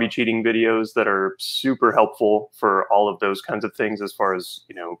hobby cheating videos that are super helpful for all of those kinds of things, as far as,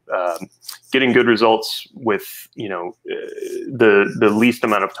 getting good results with, the least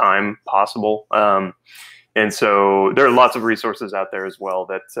amount of time possible. And so there are lots of resources out there as well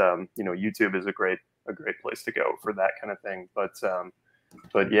that, YouTube is a great place to go for that kind of thing. But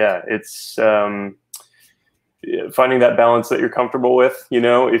yeah, it's, finding that balance that you're comfortable with.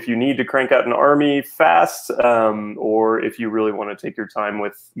 If you need to crank out an army fast, or if you really want to take your time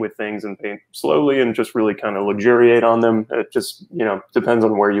with things and paint slowly and just really kind of luxuriate on them, it just depends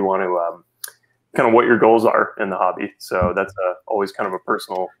on where you want to kind of what your goals are in the hobby. So that's always kind of a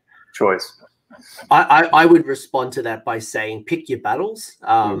personal choice. I would respond to that by saying pick your battles.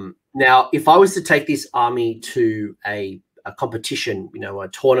 Now, if I was to take this army to a competition, a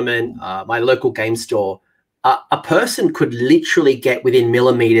tournament, my local game store, a person could literally get within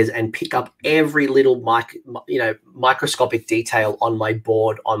millimeters and pick up every little microscopic detail on my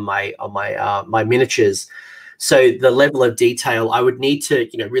board, on my miniatures. So the level of detail, I would need to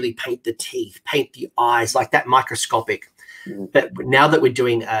really paint the teeth, paint the eyes, like that microscopic. But now that we're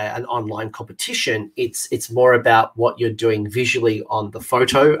doing an online competition, it's more about what you're doing visually on the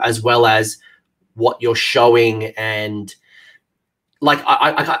photo, as well as what you're showing. And like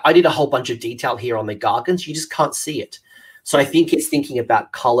I did a whole bunch of detail here on the gargants. You just can't see it. So I think it's thinking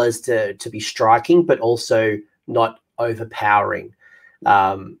about colors to be striking, but also not overpowering.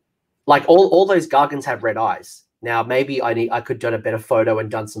 Like all those gargants have red eyes. Now maybe I could have done a better photo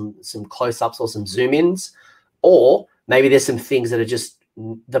and done some close-ups or some zoom-ins, or maybe there's some things that are just,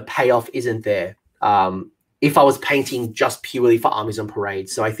 the payoff isn't there. If I was painting just purely for Armies on Parade.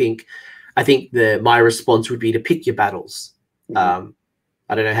 So I think my response would be to pick your battles.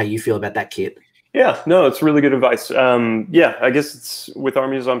 I don't know how you feel about that, Kit. Yeah, no, it's really good advice. Yeah, I guess it's with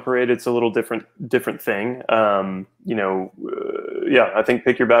Armies on Parade, it's a little different thing. Yeah, I think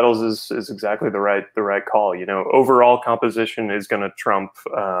pick your battles is exactly the right call. Overall composition is going to trump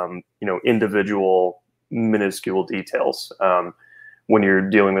individual minuscule details when you're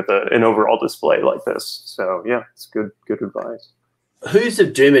dealing with an overall display like this. So yeah, it's good advice. Who's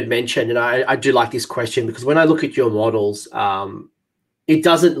of Doom had mentioned, and I do like this question, because when I look at your models, it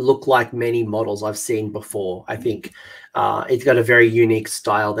doesn't look like many models I've seen before. I think It's got a very unique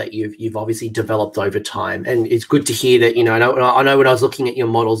style that you've obviously developed over time, and it's good to hear that. I know when I was looking at your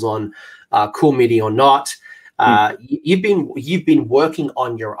models on Cool Midi or Not, you've been working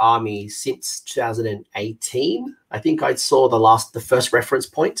on your army since 2018. I think I saw the first reference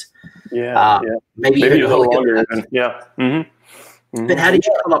point. Maybe even a little longer. Yeah. But how did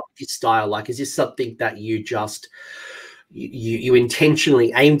you come up with this style? Like, is this something that you just you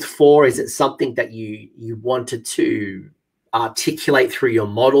intentionally aimed for? Is it something that you wanted to articulate through your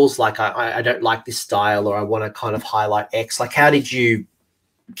models? Like, I don't like this style, or I want to kind of highlight X. Like, how did you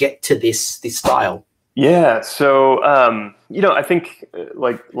get to this style? Yeah, so I think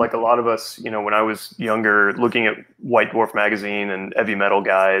like a lot of us, when I was younger, looking at White Dwarf magazine and heavy metal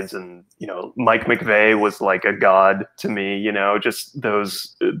guides, and Mike McVeigh was like a god to me. Just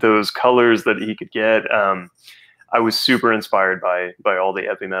those colors that he could get. I was super inspired by all the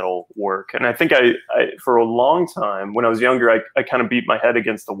heavy metal work, and I think I for a long time when I was younger, I kind of beat my head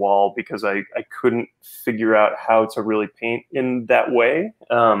against the wall because I couldn't figure out how to really paint in that way.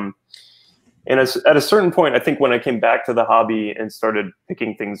 And at a certain point, I think when I came back to the hobby and started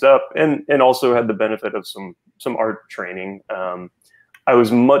picking things up, and also had the benefit of some art training, I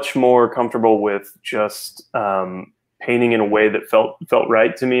was much more comfortable with just painting in a way that felt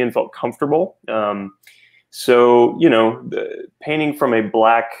right to me and felt comfortable. So painting from a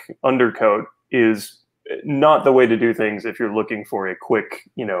black undercoat is not the way to do things if you're looking for a quick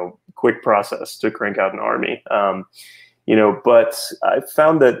process to crank out an army. But I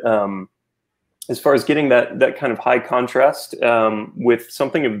found that. As far as getting that kind of high contrast with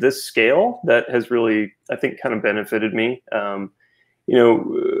something of this scale, that has really, I think, kind of benefited me.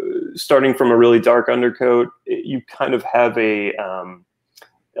 Starting from a really dark undercoat, you kind of have a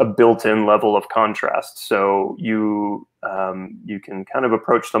built-in level of contrast. So you can kind of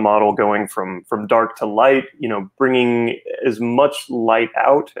approach the model going from dark to light, bringing as much light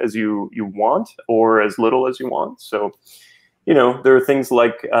out as you want, or as little as you want. So, there are things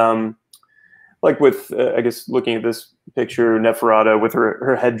like with, I guess, looking at this picture, Neferata with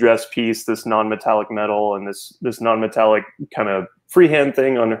her headdress piece, this non-metallic metal, and this non-metallic kind of freehand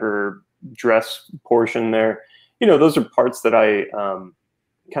thing on her dress portion there. Those are parts that I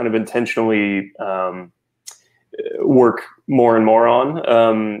kind of intentionally work more and more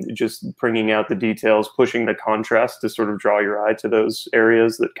on, just bringing out the details, pushing the contrast to sort of draw your eye to those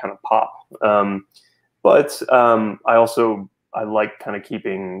areas that kind of pop. But I like kind of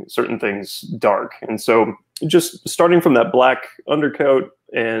keeping certain things dark. And so just starting from that black undercoat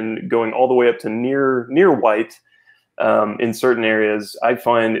and going all the way up to near white in certain areas, I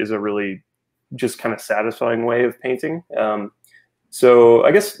find is a really just kind of satisfying way of painting. So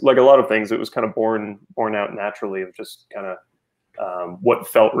I guess like a lot of things, it was kind of born out naturally of just kind of what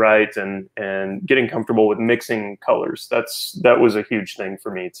felt right, and getting comfortable with mixing colors. That was a huge thing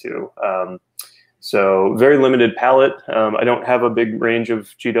for me too. So very limited palette. I don't have a big range of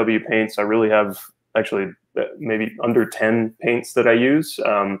GW paints. I really have actually maybe under 10 paints that I use.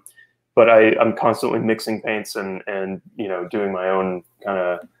 But I'm constantly mixing paints and doing my own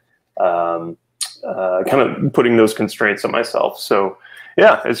kind of putting those constraints on myself. So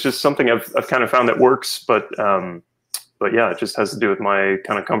yeah, it's just something I've kind of found that works. But yeah, it just has to do with my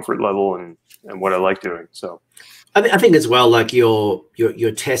kind of comfort level and what I like doing. So. I think as well, like you're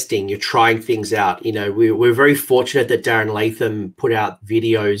testing, you're trying things out. We're very fortunate that Darren Latham put out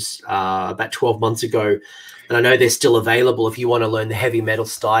videos about 12 months ago, and I know they're still available if you want to learn the heavy metal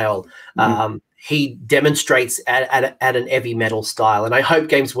style. He demonstrates at an heavy metal style, and I hope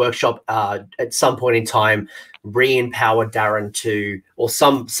Games Workshop at some point in time re-empower Darren to, or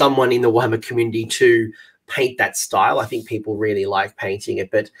someone in the Warhammer community to paint that style. I think people really like painting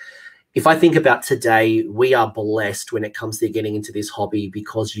it, but if I think about today, we are blessed when it comes to getting into this hobby,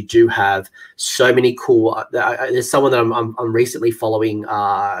 because you do have so many cool. There's someone that I'm recently following.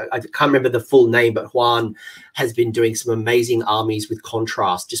 I can't remember the full name, but Juan has been doing some amazing armies with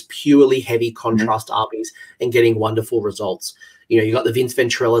contrast, just purely heavy contrast armies, and getting wonderful results. You got the Vince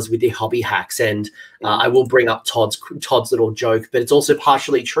Venturellas with their hobby hacks, and I will bring up Todd's little joke, but it's also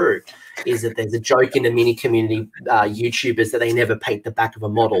partially true, is that there's a joke in the mini community YouTubers that they never paint the back of a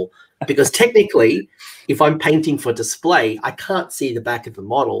model, because technically, if I'm painting for display, I can't see the back of the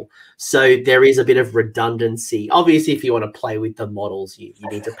model. So there is a bit of redundancy. Obviously, if you want to play with the models, you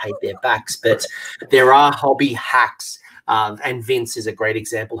need to paint their backs, but there are hobby hacks. And Vince is a great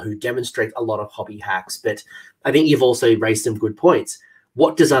example who demonstrates a lot of hobby hacks. But I think you've also raised some good points.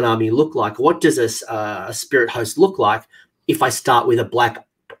 What does an army look like? What does a spirit host look like if I start with a black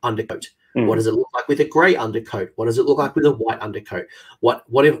undercoat? What does it look like with a gray undercoat? What does it look like with a white undercoat? What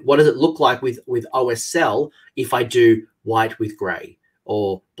does it look like with OSL if I do white with gray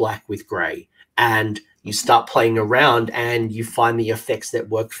or black with gray? And you start playing around and you find the effects that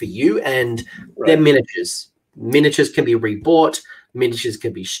work for you. And they're miniatures. Miniatures can be rebought. Miniatures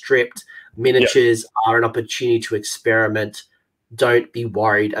can be stripped. Miniatures are an opportunity to experiment. Don't be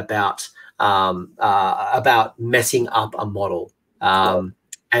worried about messing up a model.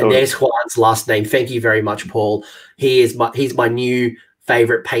 And there's Juan's last name. Thank you very much, Paul. He's my new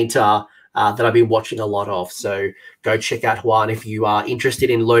favorite painter that I've been watching a lot of. So go check out Juan if you are interested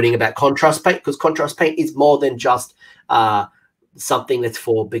in learning about contrast paint, because contrast paint is more than just something that's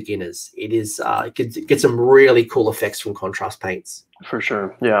for beginners. It is get some really cool effects from contrast paints. For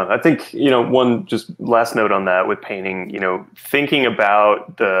sure. Yeah. I think, one just last note on that with painting, thinking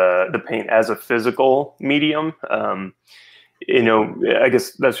about the paint as a physical medium, I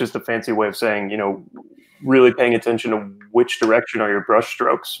guess that's just a fancy way of saying, really paying attention to which direction are your brush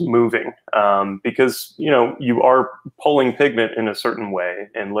strokes moving, because, you are pulling pigment in a certain way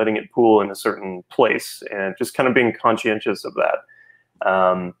and letting it pool in a certain place, and just kind of being conscientious of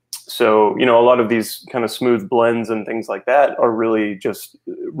that. So, a lot of these kind of smooth blends and things like that are really just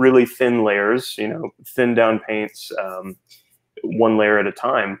really thin layers, thin down paints, one layer at a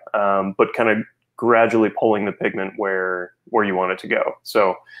time, but kind of gradually pulling the pigment where you want it to go.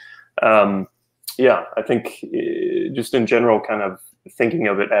 So, yeah, I think just in general, kind of thinking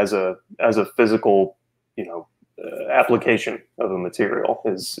of it as a physical, application of a material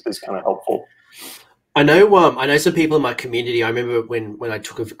is kind of helpful. I know some people in my community. I remember when I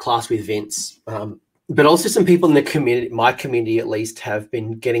took a class with Vince, but also some people in the community, my community at least, have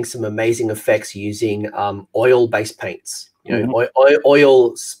been getting some amazing effects using oil-based paints.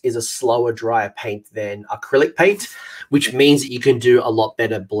 Oil is a slower, drier paint than acrylic paint, which means that you can do a lot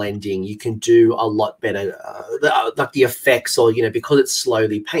better blending. You can do a lot better, like the effects, or because it's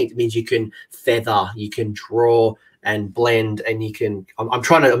slowly paint, it means you can feather, you can draw and blend, and you can. I'm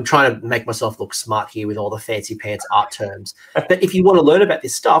trying to make myself look smart here with all the fancy pants art terms. But if you want to learn about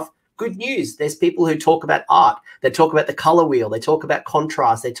this stuff, good news. There's people who talk about art. They talk about the color wheel. They talk about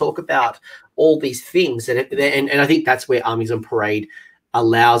contrast. They talk about all these things. And I think that's where Armies on Parade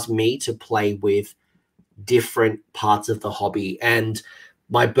allows me to play with different parts of the hobby. And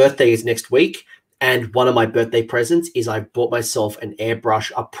my birthday is next week. And one of my birthday presents is I bought myself a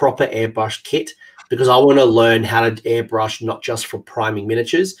proper airbrush kit, because I want to learn how to airbrush, not just for priming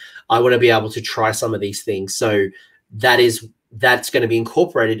miniatures. I want to be able to try some of these things. So that's going to be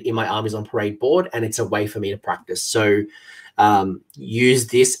incorporated in my Armies on Parade board, and it's a way for me to practice. So use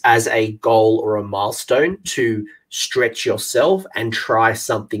this as a goal or a milestone to stretch yourself and try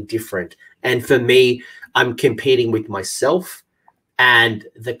something different. And for me, I'm competing with myself, and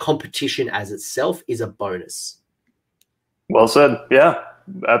the competition as itself is a bonus. Well said. Yeah,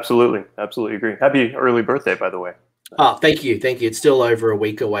 absolutely. Absolutely agree. Happy early birthday, by the way. Oh, thank you. Thank you. It's still over a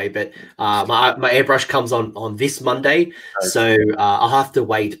week away, but my airbrush comes on this Monday, so I'll have to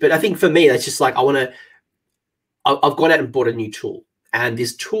wait. But I think for me, that's just like I've gone out and bought a new tool, and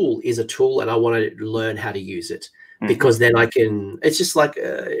this tool is a tool, and I want to learn how to use it, because then I can. It's just like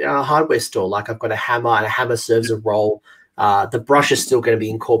a hardware store. Like I've got a hammer, and a hammer serves a role. The brush is still going to be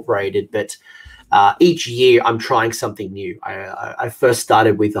incorporated, but each year I'm trying something new. I first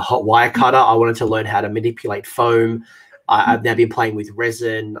started with a hot wire cutter. I wanted to learn how to manipulate foam. I've now been playing with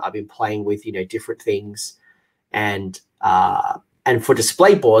resin. I've been playing with, different things. And for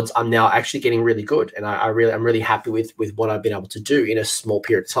display boards, I'm now actually getting really good. And I'm really happy with what I've been able to do in a small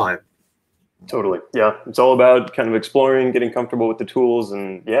period of time. Totally. Yeah. It's all about kind of exploring, getting comfortable with the tools,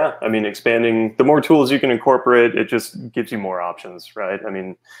 and yeah, I mean, expanding. The more tools you can incorporate, it just gives you more options, right? I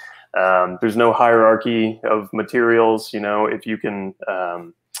mean, there's no hierarchy of materials, if you can,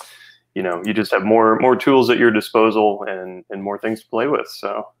 you just have more tools at your disposal and more things to play with.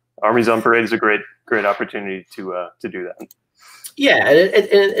 So Armies on Parade is a great opportunity to do that. Yeah, and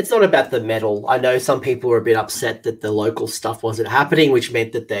it's not about the medal. I know some people were a bit upset that the local stuff wasn't happening, which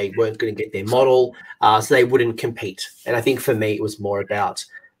meant that they weren't going to get their model, so they wouldn't compete. And I think for me, it was more about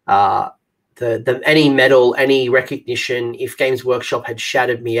any medal, any recognition. If Games Workshop had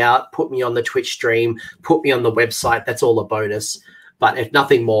shouted me out, put me on the Twitch stream, put me on the website, that's all a bonus. But if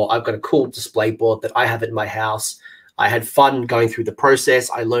nothing more, I've got a cool display board that I have in my house. I had fun going through the process.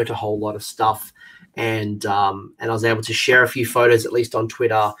 I learned a whole lot of stuff. And I was able to share a few photos, at least on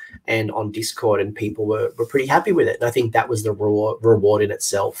Twitter and on Discord, and people were pretty happy with it. And I think that was the reward in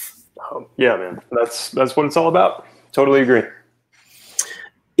itself. Yeah, man, that's what it's all about. Totally agree.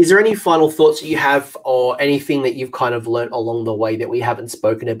 Is there any final thoughts that you have, or anything that you've kind of learned along the way that we haven't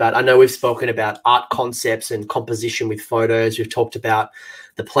spoken about? I know we've spoken about art concepts and composition with photos. We've talked about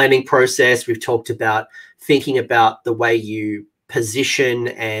the planning process. We've talked about thinking about the way you position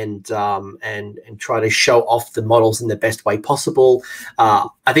and try to show off the models in the best way possible.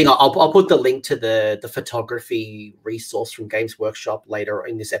 I think I'll put the link to the photography resource from Games Workshop later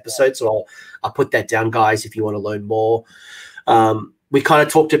in this episode, so I'll put that down, guys, if you want to learn more. We kind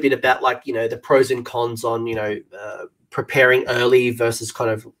of talked a bit about, like, you know, the pros and cons on, you know, preparing early versus kind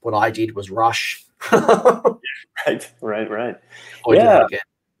of what I did was rush. Right. Or yeah,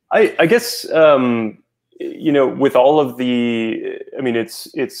 I guess you know, with all of the, I mean,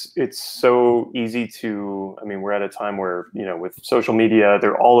 it's so easy to, I mean, we're at a time where, you know, with social media,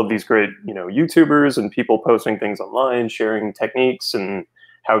 there are all of these great, you know, YouTubers and people posting things online, sharing techniques and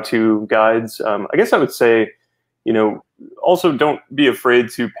how-to guides. I guess I would say, you know, also don't be afraid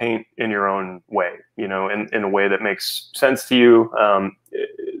to paint in your own way, you know, in a way that makes sense to you.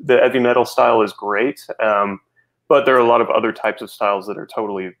 The heavy metal style is great, but there are a lot of other types of styles that are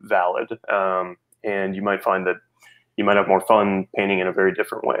totally valid. And you might find that you might have more fun painting in a very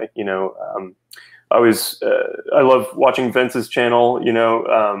different way. You know, I love watching Vince's channel. You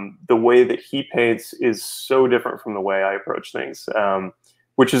know, the way that he paints is so different from the way I approach things,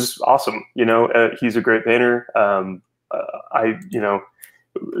 which is awesome. You know, he's a great painter. You know,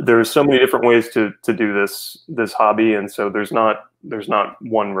 there's so many different ways to do this hobby, and so there's not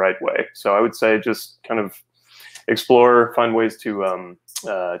one right way. So I would say just kind of explore, find ways to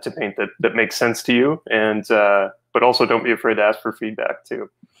paint that makes sense to you, and but also don't be afraid to ask for feedback too.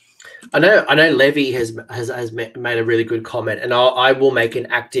 I know Levy has made a really good comment, and I will make an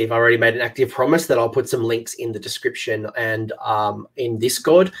active. I already made an active promise that I'll put some links in the description and in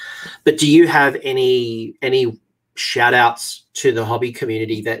Discord. But do you have any shout outs to the hobby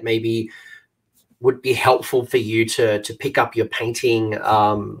community that maybe would be helpful for you to pick up your painting?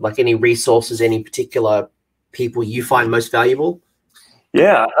 Like any resources, any particular people you find most valuable?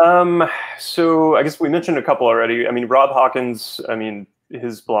 Yeah. So I guess we mentioned a couple already. I mean, Rob Hawkins, I mean,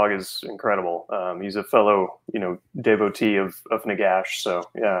 his blog is incredible. He's a fellow, you know, devotee of Nagash. So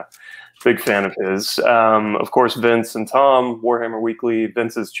yeah, big fan of his. Of course, Vince and Tom, Warhammer Weekly,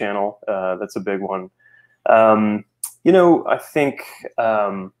 Vince's channel. That's a big one. You know, I think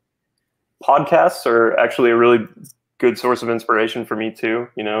podcasts are actually a really good source of inspiration for me too.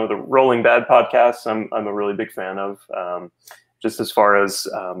 You know, the Rolling Bad podcasts, I'm a really big fan of. Just as far as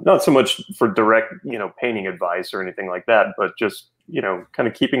not so much for direct, you know, painting advice or anything like that, but just, you know, kind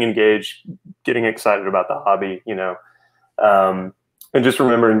of keeping engaged, getting excited about the hobby, you know, and just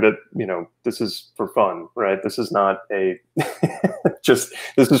remembering that, you know, this is for fun, right? This is not a just,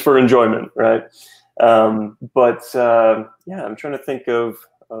 this is for enjoyment, right? But yeah, I'm trying to think of.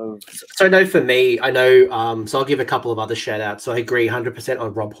 So I know for me, I know, so I'll give a couple of other shout outs. So I agree 100%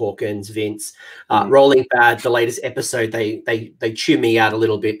 on Rob Hawkins, Vince, Rolling Bad, the latest episode, they chew me out a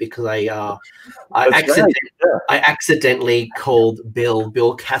little bit because I accidentally called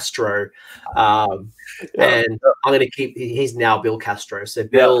Bill Castro. And I'm going to keep, he's now Bill Castro. So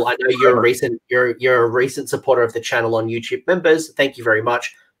Bill, I know you're a recent supporter of the channel on YouTube. Members, thank you very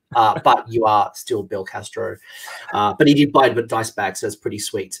much. But you are still Bill Castro. But he did buy a dice bag, so it's pretty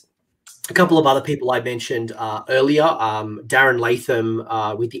sweet. A couple of other people I mentioned earlier, Darren Latham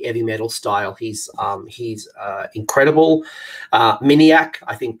with the heavy metal style. He's incredible. Miniac,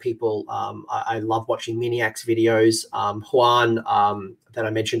 I think people, I love watching Miniac's videos. Juan, that I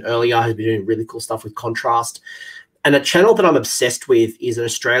mentioned earlier, has been doing really cool stuff with contrast. And a channel that I'm obsessed with is an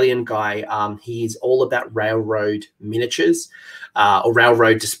Australian guy. He's all about railroad miniatures or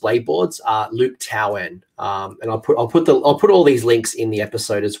railroad display boards. Luke Towen, and I'll put all these links in the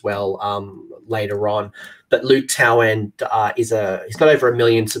episode as well later on. But Luke Towen he's got over 1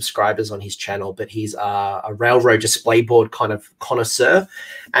 million subscribers on his channel, but he's a railroad display board kind of connoisseur,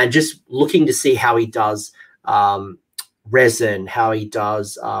 and just looking to see how he does resin, how he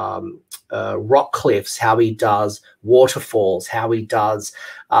does rock cliffs, how he does waterfalls, how he does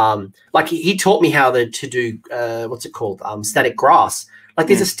like he taught me how to do what's it called, static grass. Like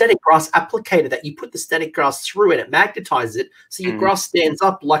there's a static grass applicator that you put the static grass through and it magnetizes it so your grass stands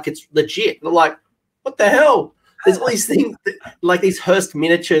up like it's legit. And I'm like, what the hell? There's all these things that, like these Hearst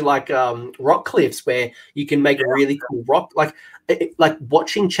miniature like rock cliffs where you can make a really cool rock, like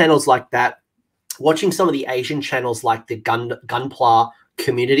watching channels like that, watching some of the Asian channels like the Gunpla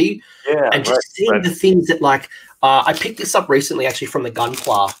community, and just seeing the things that like I picked this up recently actually from the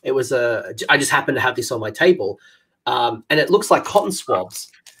Gunpla. It was I just happened to have this on my table, and it looks like cotton swabs.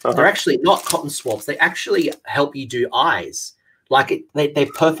 They're actually not cotton swabs. They actually help you do eyes. Like they're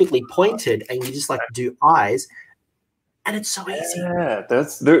perfectly pointed, and you just like do eyes, and it's so easy. Yeah,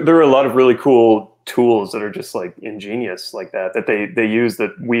 there are a lot of really cool tools that are just like ingenious like that they use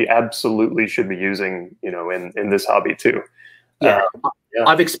that we absolutely should be using, you know, in this hobby too. Yeah.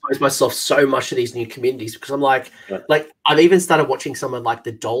 I've exposed myself so much to these new communities because I'm like I've even started watching some of like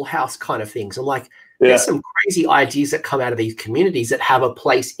the dollhouse kind of things. I'm like, there's some crazy ideas that come out of these communities that have a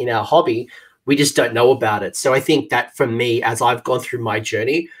place in our hobby. We just don't know about it. So I think that for me, as I've gone through my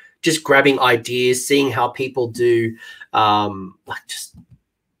journey, just grabbing ideas, seeing how people do, like just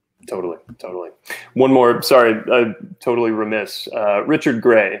totally. One more, sorry, totally remiss. Richard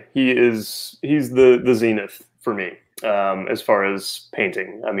Gray, he's the zenith for me. As far as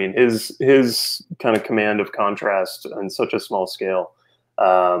painting, I mean, his kind of command of contrast on such a small scale,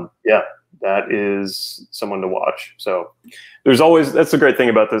 that is someone to watch. So that's the great thing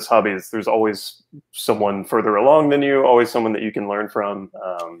about this hobby is there's always someone further along than you, always someone that you can learn from.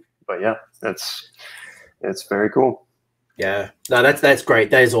 But yeah, it's very cool. Yeah, no, that's great.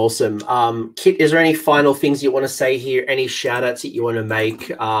 That is awesome. Kit, is there any final things you want to say here? Any shout outs that you want to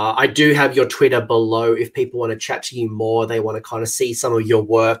make? I do have your Twitter below if people want to chat to you more. They want to kind of see some of your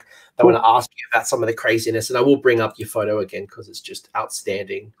work. They want to ask you about some of the craziness. And I will bring up your photo again because it's just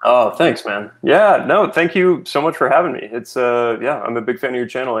outstanding. Oh, thanks, man. Yeah, no, thank you so much for having me. It's, I'm a big fan of your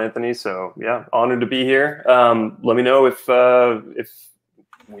channel, Anthony. So yeah, honored to be here. Let me know if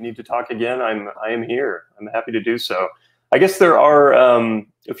we need to talk again. I am here. I'm happy to do so. I guess there are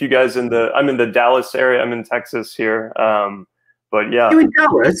a few guys I'm in the Dallas area. I'm in Texas here. But yeah. You in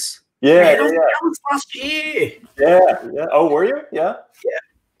Dallas? Yeah. Man, I was in Dallas last year. Yeah. Oh, were you? Yeah. Yeah.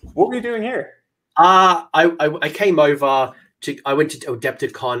 What were you doing here? I came over I went to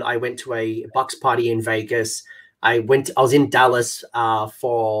Adepticon. I went to a Bucks party in Vegas. I was in Dallas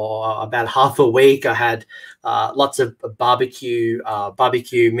for about half a week. I had lots of barbecue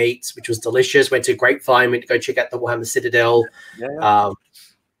meats, which was delicious. Went to Grapevine, went to go check out the Warhammer Citadel.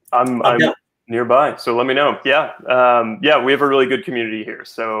 I'm nearby, so let me know. Yeah, we have a really good community here.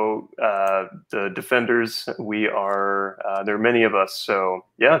 So the Defenders, there are many of us. So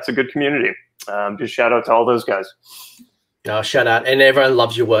yeah, it's a good community. Just shout out to all those guys. Shout out. And everyone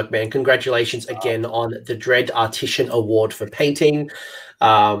loves your work, man. Congratulations again on the Dread Artisan Award for painting.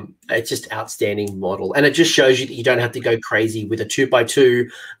 It's just outstanding model. And it just shows you that you don't have to go crazy with a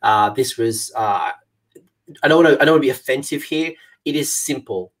 2x2. This was, I don't want to be offensive here. It is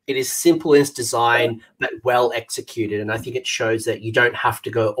simple. It is simple in its design, but well executed. And I think it shows that you don't have to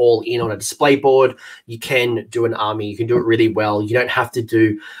go all in on a display board. You can do an army. You can do it really well. You don't have to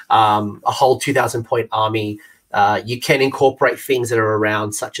do a whole 2,000-point army. You can incorporate things that are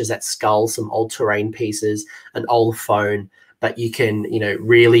around, such as that skull, some old terrain pieces, an old phone, but you can,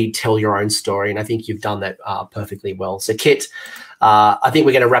 really tell your own story. And I think you've done that perfectly well. So Kit, I think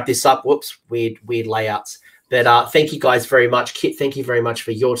we're going to wrap this up. Whoops, weird layouts. But thank you guys very much. Kit, thank you very much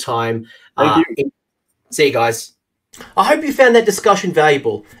for your time. Thank you. See you guys. I hope you found that discussion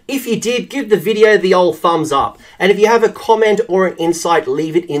valuable. If you did, give the video the old thumbs up. And if you have a comment or an insight,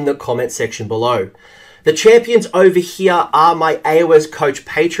 leave it in the comment section below. The champions over here are my AOS Coach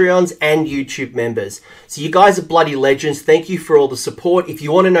Patreons and YouTube members. So you guys are bloody legends. Thank you for all the support. If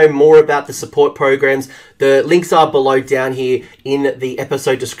you want to know more about the support programs, the links are below down here in the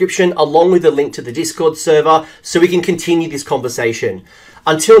episode description, along with a link to the Discord server so we can continue this conversation.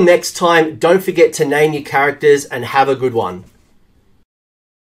 Until next time, don't forget to name your characters and have a good one.